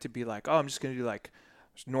wanted it to be like, oh, I'm just going to do like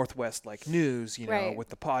Northwest like news, with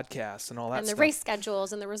the podcasts and all that and the stuff. race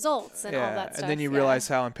schedules and the results and all that stuff. And then you realize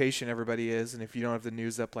how impatient everybody is, and if you don't have the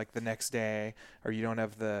news up like the next day, or you don't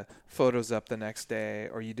have the photos up the next day,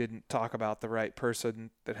 or you didn't talk about the right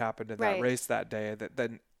person that happened in that race that day,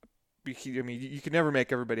 then you can never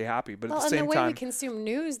make everybody happy. But at the same time, and the way we consume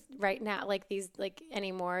news right now, like these, like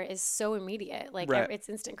anymore, is so immediate. Like it's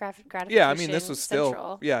instant gratification. Yeah, I mean, this was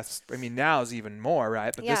still yes. I mean, now is even more,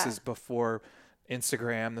 right? But this is before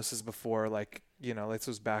Instagram. This is before this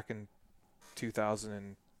was back in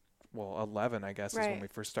 2011, I guess, is when we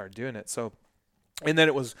first started doing it. So, and then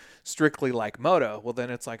it was strictly like moto. Well, then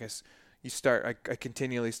it's like I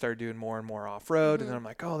continually started doing more and more off-road, and then I'm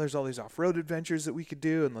like, oh, there's all these off-road adventures that we could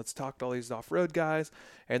do, and let's talk to all these off-road guys,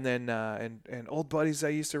 and then and old buddies I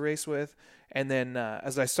used to race with, and then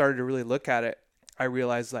as I started to really look at it, I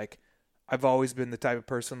realized like I've always been the type of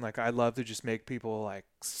person, like I love to just make people like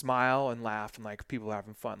smile and laugh and like people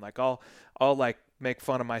having fun. Like I'll like make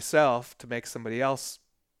fun of myself to make somebody else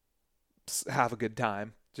have a good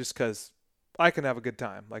time, just because I can have a good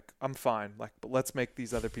time. Like I'm fine. Like, but let's make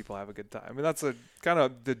these other people have a good time. I mean, that's a kind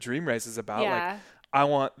of the Dream Race is about. Like I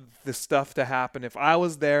want the stuff to happen. If I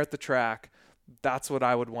was there at the track, that's what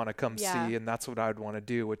I would want to come see, and that's what I would want to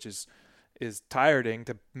do, which is tiring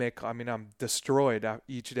to make. I mean, I'm destroyed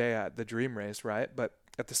each day at the Dream Race, right? But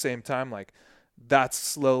at the same time, like that's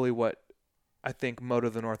slowly what I think Moto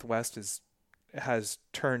the Northwest has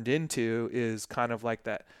turned into, is kind of like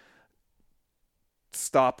that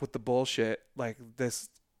stop with the bullshit, like this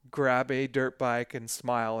grab a dirt bike and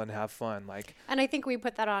smile and have fun. Like, and I think we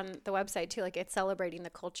put that on the website too, like it's celebrating the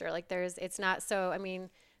culture. Like it's not so, I mean,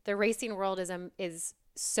 the racing world is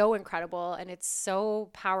so incredible and it's so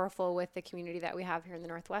powerful with the community that we have here in the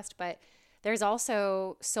Northwest, but there's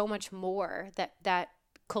also so much more that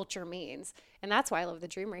culture means. And that's why I love the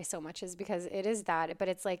Dream Race so much, is because it is that, but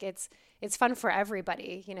it's like, it's fun for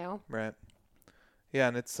everybody, Right. Yeah.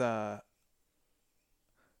 And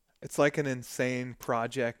it's like an insane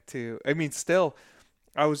project too. I mean, still,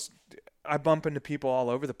 I bump into people all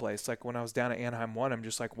over the place. Like when I was down at Anaheim 1, I'm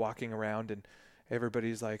just like walking around and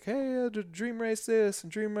everybody's like, hey, Dream Race this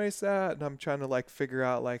and Dream Race that. And I'm trying to like figure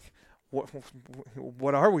out like,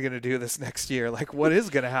 what are we going to do this next year? Like what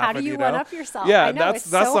is going to happen? How do you one up yourself? Yeah. I know,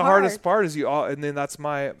 that's the hardest part is and then that's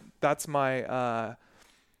my,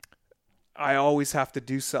 I always have to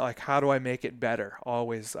do so. Like, how do I make it better?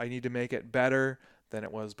 Always. I need to make it better than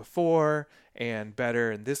it was before, and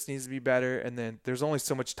better, and this needs to be better. And then there's only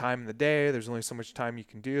so much time in the day. There's only so much time you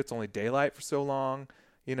can do. It's only daylight for so long.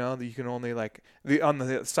 you know, that you can only like on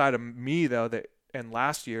the side of me though, that, and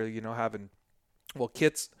last year, you know, having, well,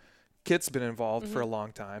 Kit's been involved for a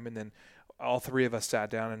long time, and then all three of us sat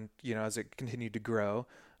down and, you know, as it continued to grow,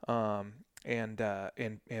 and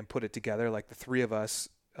put it together, like the three of us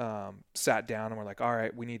sat down and we're like, all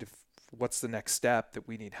right, we need to, what's the next step that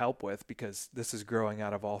we need help with, because this is growing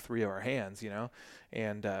out of all three of our hands, you know,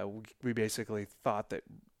 and we basically thought that,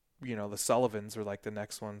 you know, the Sullivans were like the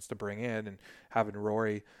next ones to bring in, and having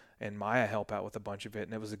Rory and Maya help out with a bunch of it,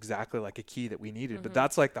 and it was exactly like a key that we needed. But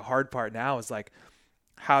that's like the hard part now, is like,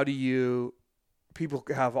 how do you, people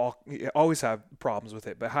always have problems with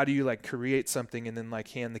it, but how do you like create something and then like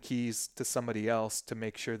hand the keys to somebody else to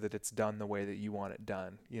make sure that it's done the way that you want it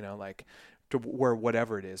done, you know, like to where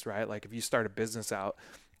whatever it is, right? Like if you start a business out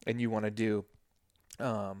and you want to do,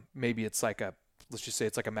 maybe it's like let's just say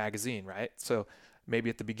it's like a magazine, right? So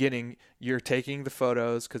maybe at the beginning you're taking the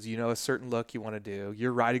photos because you know a certain look you want to do,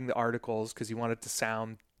 you're writing the articles because you want it to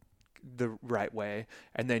sound the right way,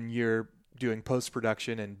 and then you're doing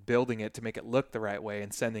post-production and building it to make it look the right way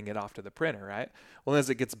and sending it off to the printer, right? Well, as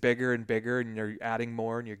it gets bigger and bigger and you're adding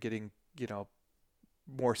more and you're getting, you know,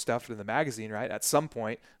 more stuff in the magazine, right? At some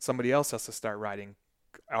point, somebody else has to start writing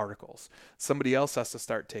articles. Somebody else has to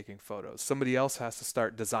start taking photos. Somebody else has to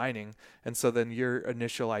start designing. And so then your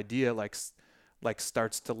initial idea like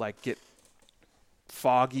starts to like get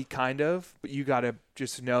foggy kind of, but you got to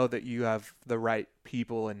just know that you have the right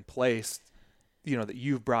people in place, you know, that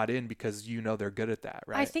you've brought in because you know they're good at that,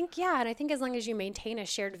 right? I think, yeah. And I think as long as you maintain a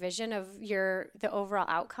shared vision of the overall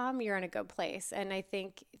outcome, you're in a good place. And I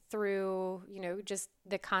think through, you know, just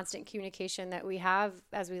the constant communication that we have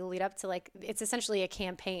as we lead up to, like, it's essentially a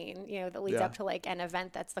campaign, you know, that leads up to like an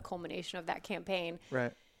event that's the culmination of that campaign.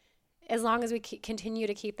 Right. As long as we continue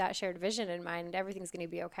to keep that shared vision in mind, everything's going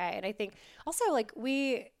to be okay. And I think also like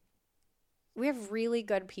we have really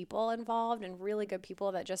good people involved and really good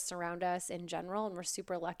people that just surround us in general. And we're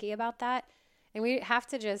super lucky about that. And we have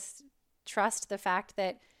to just trust the fact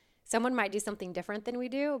that someone might do something different than we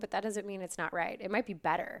do, but that doesn't mean it's not right. It might be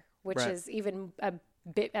better, which is even a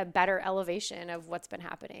better elevation of what's been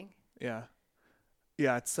happening. Yeah.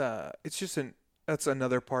 Yeah. It's just that's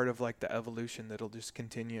another part of like the evolution that'll just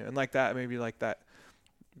continue. And like that, maybe like that,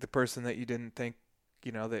 the person that you didn't think,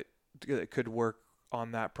 you know, that could work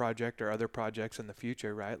on that project or other projects in the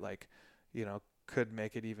future, right? Like, you know, could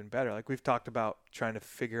make it even better. Like we've talked about trying to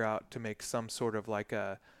figure out to make some sort of like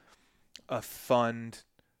a fund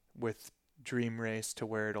with Dream Race to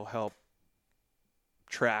where it'll help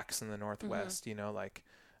tracks in the Northwest, you know, like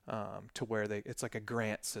to where it's like a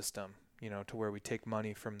grant system, you know, to where we take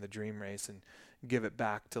money from the Dream Race and give it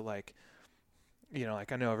back to like, you know,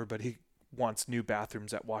 like I know everybody wants new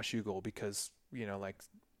bathrooms at Washougal because, you know, like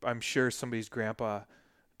I'm sure somebody's grandpa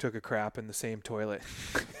took a crap in the same toilet.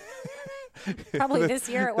 Probably this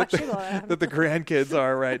year at Washougal. That the grandkids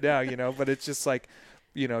are right now, you know, but it's just like,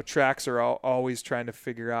 you know, tracks are always trying to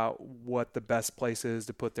figure out what the best place is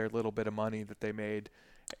to put their little bit of money that they made,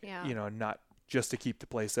 you know, not just to keep the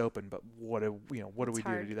place open, but what do we do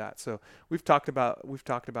to do that? So we've talked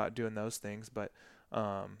about doing those things, but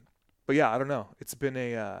yeah, I don't know. It's been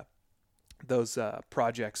those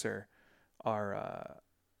projects are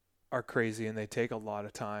crazy and they take a lot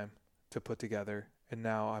of time to put together. And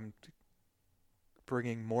now I'm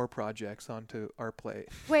bringing more projects onto our plate.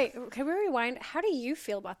 Wait, can we rewind? How do you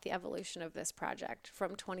feel about the evolution of this project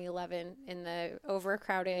from 2011 in the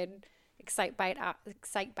overcrowded Excite Bike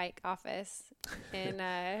office in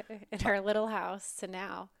our little house to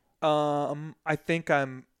now? I think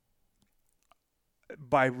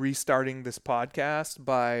by restarting this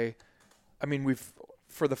podcast, we've,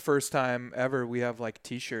 for the first time ever, we have like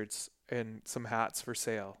t-shirts and some hats for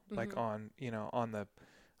sale, like on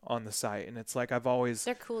the site. And it's like,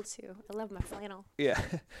 they're cool too. I love my flannel. Yeah.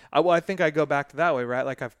 I think I go back to that way, right?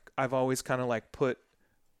 Like I've always kind of like put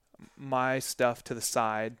my stuff to the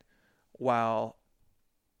side while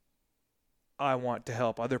I want to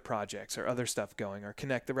help other projects or other stuff going or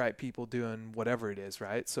connect the right people doing whatever it is,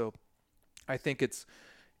 right? So I think it's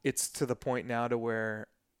to the point now to where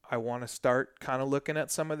I want to start kind of looking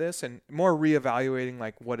at some of this and more reevaluating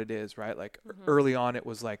like what it is, right? Like early on it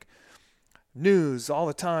was like news all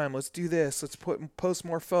the time. Let's do this. Let's post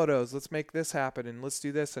more photos. Let's make this happen and let's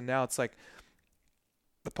do this. And now it's like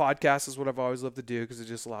the podcast is what I've always loved to do because it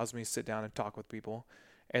just allows me to sit down and talk with people.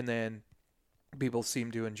 And then people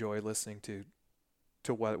seem to enjoy listening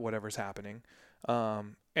to whatever's happening.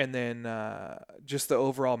 And then just the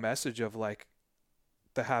overall message of like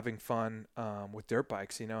the having fun with dirt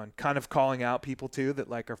bikes, you know, and kind of calling out people too that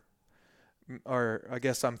like are I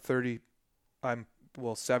guess I'm 70%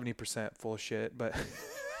 full of shit, but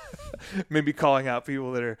maybe calling out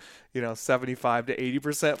people that are, 75 to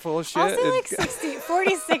 80% full of shit. I'll say like 60,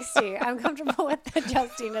 40, 60. I'm comfortable with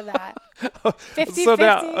adjusting to that. 50, so 50.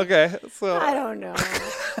 now, okay, so I don't know.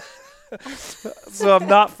 so I'm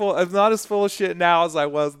not as full of shit now as I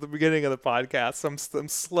was at the beginning of the podcast. So I'm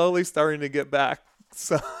slowly starting to get back.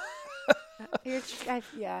 So I don't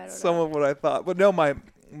some know. of what I thought, but no,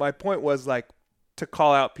 my point was like to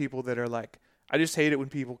call out people that are like, I just hate it when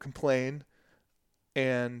people complain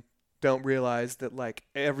and don't realize that like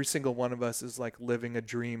every single one of us is like living a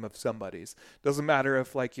dream of somebody's. Doesn't matter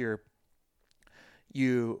if like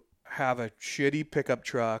you have a shitty pickup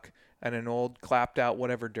truck and an old clapped out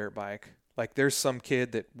whatever dirt bike. Like there's some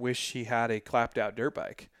kid that wish he had a clapped out dirt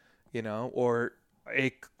bike, or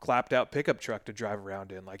a clapped out pickup truck to drive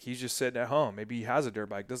around in. Like he's just sitting at home. Maybe he has a dirt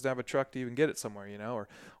bike, doesn't have a truck to even get it somewhere,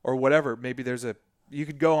 or whatever. Maybe you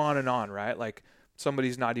could go on, right? Like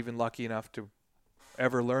somebody's not even lucky enough to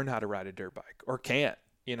ever learn how to ride a dirt bike or can't,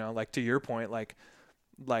 like to your point, like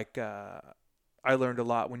I learned a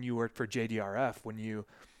lot when you worked for JDRF, when you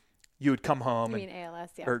would come home. You mean ALS,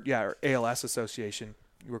 yeah. Or ALS Association.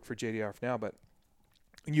 You work for JDRF now, but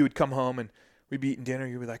you would come home and we'd be eating dinner.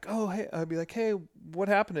 You'd be like, oh, hey, I'd be like, hey, what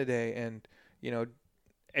happened today? And,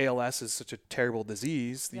 ALS is such a terrible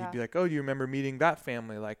disease. Yeah. You'd be like, oh, do you remember meeting that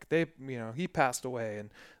family? Like they, he passed away, and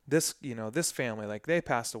this, this family, like they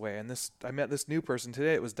passed away, and I met this new person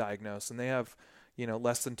today. It was diagnosed, and they have,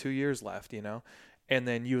 less than 2 years left, and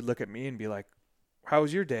then you would look at me and be like, how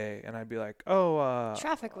was your day? And I'd be like, oh,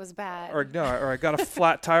 traffic was bad. or I got a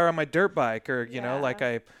flat tire on my dirt bike, or, Yeah.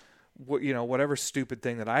 like whatever stupid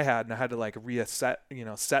thing that I had, and I had to like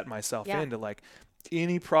set myself into like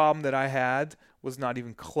any problem that I had was not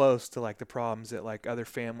even close to like the problems that like other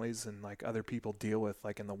families and like other people deal with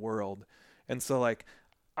like in the world. And so like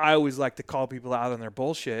I always like to call people out on their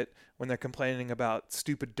bullshit when they're complaining about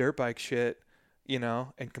stupid dirt bike shit,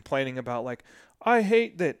 and complaining about like, I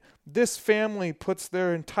hate that this family puts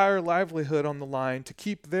their entire livelihood on the line to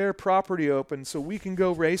keep their property open so we can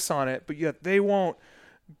go race on it, but yet they won't,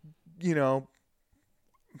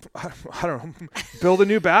 I don't know, build a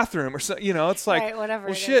new bathroom or something. It's like, right, whatever.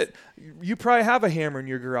 Well, shit, you probably have a hammer in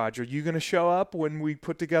your garage. Are you going to show up when we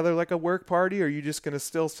put together like a work party? Or are you just going to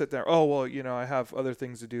still sit there? Oh, well, I have other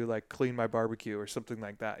things to do, like clean my barbecue or something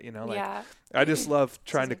like that. Like, yeah. I just love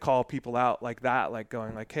trying to call people out like that, like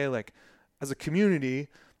going like, hey, like as a community,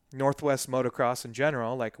 Northwest motocross in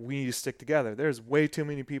general, like we need to stick together. There's way too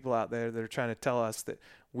many people out there that are trying to tell us that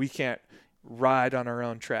we can't ride on our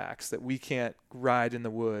own tracks, that we can't ride in the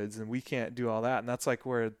woods, and we can't do all that. And that's like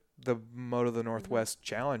where the Moto the Northwest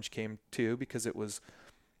challenge came to, because it was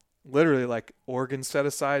literally like Oregon set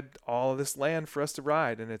aside all of this land for us to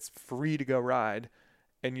ride, and it's free to go ride.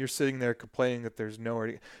 And you're sitting there complaining that there's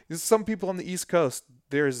nowhere to. Some people on the East Coast,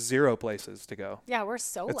 there's 0 places to go. Yeah, we're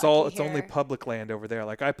so It's lucky It's here. only public land over there.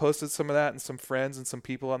 Like I posted some of that, and some friends and some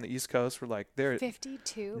people on the East Coast were like, "There,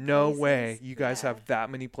 52. no places. way you guys have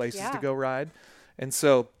that many places to go ride." And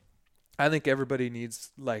so, I think everybody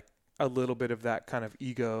needs like a little bit of that kind of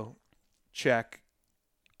ego check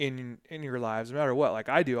in your lives, no matter what. Like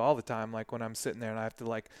I do all the time. Like when I'm sitting there and I have to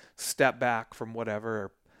like step back from whatever,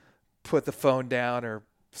 or put the phone down, or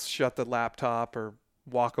shut the laptop, or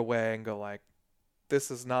walk away and go like, this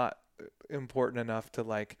is not important enough to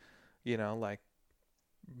like, like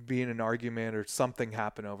be in an argument or something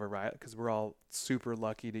happen over, right? Because we're all super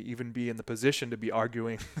lucky to even be in the position to be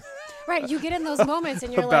arguing. Right. You get in those moments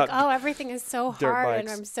and you're like, oh, everything is so hard and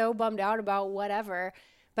I'm so bummed out about whatever.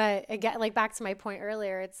 But again, like back to my point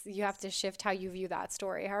earlier, you have to shift how you view that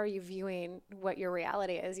story. How are you viewing what your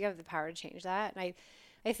reality is? You have the power to change that. And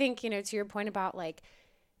I think, to your point about like,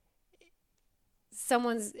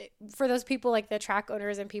 for those people like the track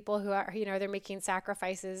owners and people who are, they're making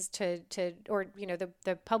sacrifices or,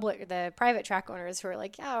 the private track owners who are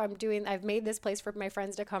like, yeah, I've made this place for my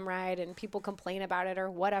friends to come ride, and people complain about it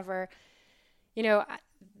or whatever.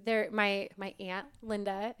 My aunt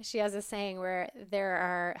Linda, she has a saying where there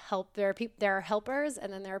are helpers,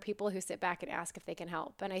 and then there are people who sit back and ask if they can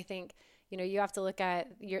help. And I think, you have to look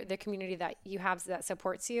at the community that you have that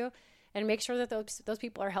supports you, and make sure that those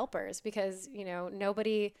people are helpers, because,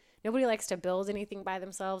 nobody likes to build anything by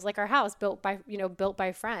themselves. Like our house built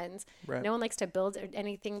by friends. Right. No one likes to build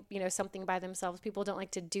anything, something by themselves. People don't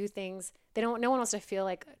like to do things. No one wants to feel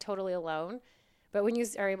like totally alone. But when you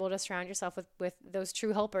are able to surround yourself with those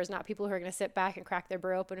true helpers, not people who are going to sit back and crack their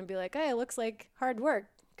brew open and be like, hey, it looks like hard work.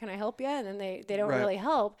 Can I help you? And then they don't really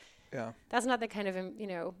help. Yeah. That's not the kind of,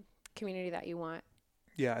 community that you want.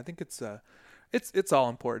 Yeah, I think it's all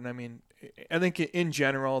important. I mean, I think in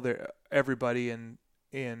general, everybody in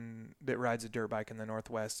that rides a dirt bike in the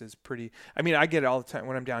Northwest is pretty. I mean, I get it all the time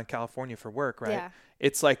when I'm down in California for work, right? Yeah.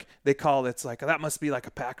 It's like they call it, it's like, that must be like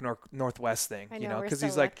a Pac Northwest thing, I you know, know, we're because so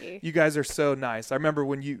he's like, lucky. you guys are so nice. I remember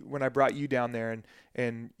when I brought you down there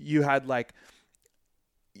and you had like,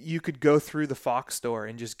 you could go through the Fox store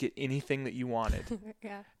and just get anything that you wanted.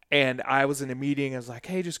 Yeah. And I was in a meeting. I was like,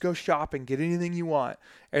 hey, just go shopping, get anything you want.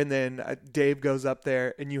 And then Dave goes up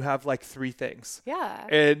there and you have like 3 things. Yeah.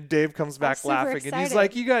 And Dave comes back super laughing. And he's excited.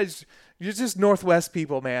 like, you guys, you're just Northwest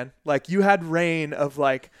people, man. Like you had rain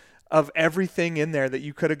of everything in there that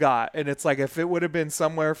you could have got. And it's like, if it would have been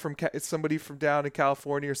somewhere from somebody from down in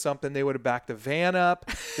California or something, they would have backed a van up.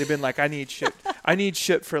 They've been like, I need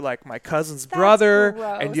shit for like my cousin's brother.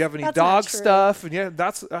 gross. And do you have any That's dog not true. stuff? And yeah,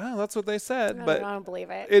 that's what they said. I don't believe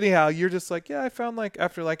it. Anyhow, you're just like, yeah, I found like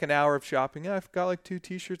after like an hour of shopping, yeah, I've got like 2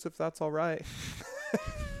 t-shirts if that's all right.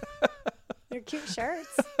 They're cute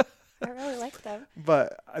shirts. I really like them.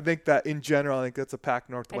 But I think that in general, I think that's a Pac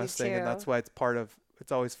Northwest thing. And too. that's why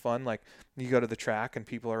it's always fun. Like you go to the track and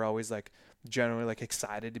people are always like generally like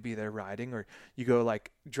excited to be there riding, or you go like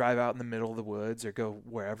drive out in the middle of the woods or go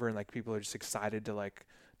wherever. And like people are just excited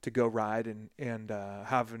to go ride and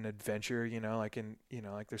have an adventure, you know, like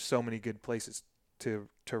like there's so many good places to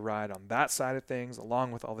ride on that side of things,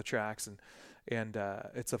 along with all the tracks, and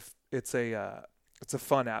it's a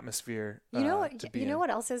fun atmosphere. You know what? To be You know in. what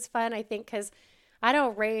else is fun? I think because I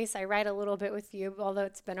don't race, I ride a little bit with you, although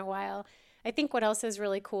it's been a while. I think what else is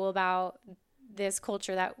really cool about this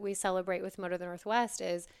culture that we celebrate with Moto the Northwest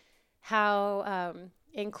is how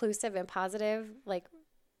inclusive and positive, like,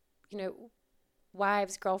 you know,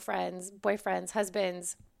 wives, girlfriends, boyfriends,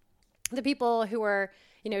 husbands, the people who are,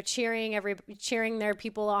 you know, cheering their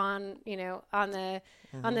people on, you know, on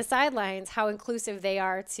the sidelines, how inclusive they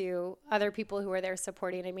are to other people who are there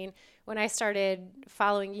supporting. I mean, when I started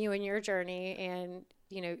following you in your journey and,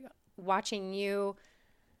 you know, watching you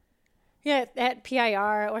at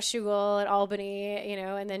PIR, at Washougal, at Albany, you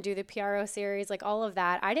know, and then do the PRO series, like all of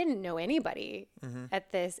that. I didn't know anybody in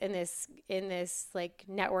this like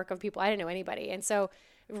network of people. I didn't know anybody. And so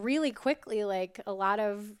really quickly, like a lot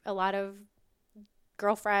of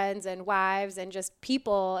girlfriends and wives and just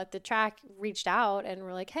people at the track reached out and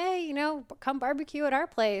were like, hey, you know, come barbecue at our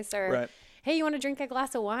place, or Right. hey, you want to drink a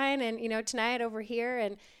glass of wine and, you know, tonight over here.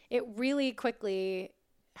 And it really quickly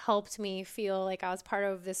helped me feel like I was part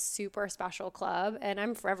of this super special club, and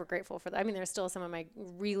I'm forever grateful for that. I mean, there's still some of my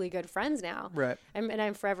really good friends now. Right. And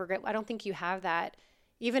I'm forever grateful. I don't think you have that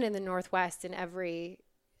even in the Northwest in every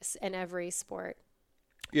sport.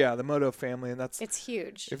 Yeah, the Moto family, and It's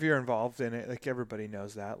huge. if you're involved in it, like everybody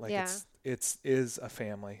knows that. Like Yeah. it's is a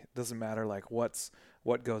family. It doesn't matter like what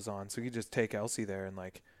goes on. So you just take Elsie there and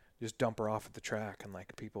like just dump her off at the track, and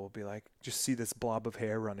like people will be like, just see this blob of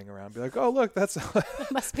hair running around, be like, oh look, that's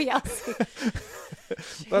Must be Elsie.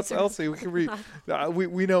 that's Elsie. We can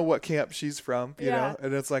we know what camp she's from, you Yeah. know,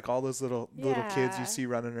 and it's like all those little kids Yeah. you see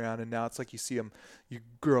running around, and now it's like you see them, you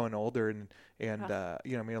growing older, and you know,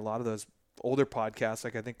 I mean, a lot of those older podcasts,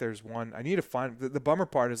 like I think there's one I need to find. The bummer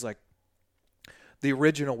part is like the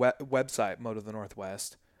original website, Moto the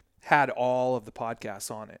Northwest, had all of the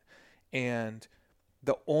podcasts on it, and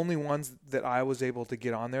the only ones that I was able to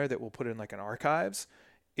get on there that will put in like an archives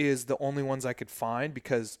is the only ones I could find,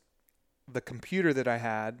 because the computer that I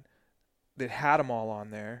had that had them all on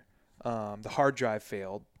there, the hard drive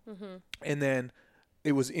failed. And then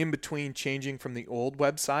it was in between changing from the old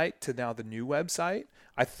website to now the new website.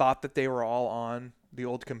 I thought that they were all on the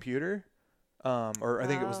old computer. Or I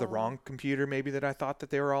think it was the wrong computer maybe that I thought that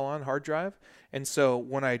they were all on hard drive. And so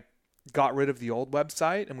when I got rid of the old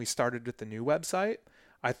website and we started with the new website,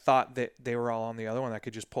 I thought that they were all on the other one. I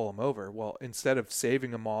could just pull them over. Well, instead of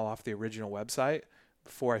saving them all off the original website,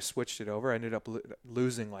 before I switched it over, I ended up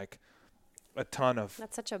losing like a ton of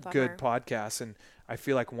That's such a bummer. good podcasts. And I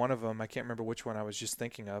feel like one of them, I can't remember which one I was just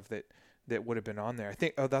thinking of that would have been on there. I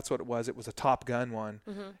think, that's what it was. It was a Top Gun one.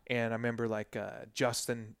 And I remember like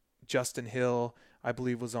Justin Hill, I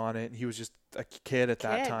believe, was on it, and he was just a kid at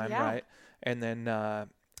that time, yeah. right? And then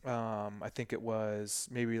I think it was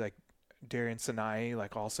maybe like Darian Sinai,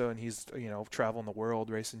 like also, and he's, you know, traveling the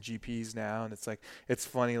world racing GPs now, and it's like, it's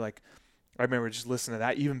funny, like I remember just listening to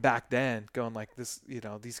that even back then, going like, this, you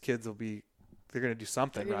know, these kids they're gonna do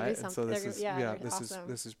something, right? And so this is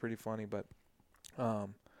this is pretty funny, but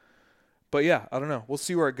yeah, I don't know. We'll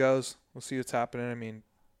see where it goes. We'll see what's happening. I mean,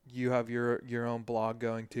 you have your own blog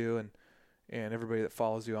going too, and everybody that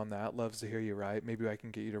follows you on that loves to hear you write. Maybe I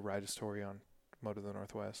can get you to write a story on Moto the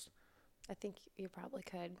Northwest. I think you probably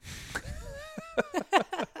could.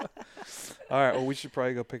 All right. Well, we should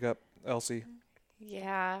probably go pick up Elsie.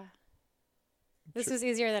 Yeah. This was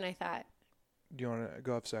easier than I thought. Do you want to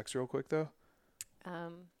go have sex real quick, though?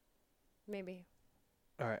 Maybe.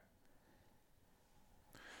 All right.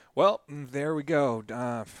 Well, there we go.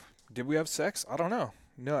 Did we have sex? I don't know.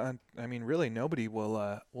 No, I mean, really, nobody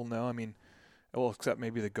will know. I mean, well, except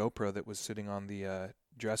maybe the GoPro that was sitting on the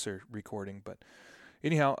dresser recording. But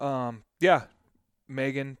anyhow, yeah,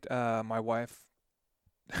 Megan, my wife,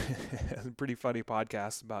 has a pretty funny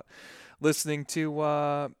podcast about listening to,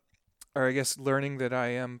 or I guess learning that I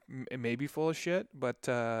am maybe full of shit. But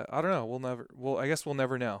I don't know. I guess we'll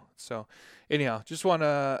never know. So anyhow, just want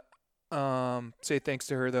to say thanks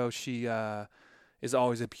to her, though. She is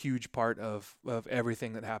always a huge part of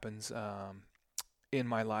everything that happens in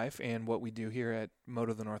my life and what we do here at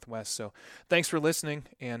Moto the Northwest. So thanks for listening,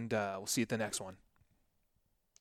 and we'll see you at the next one.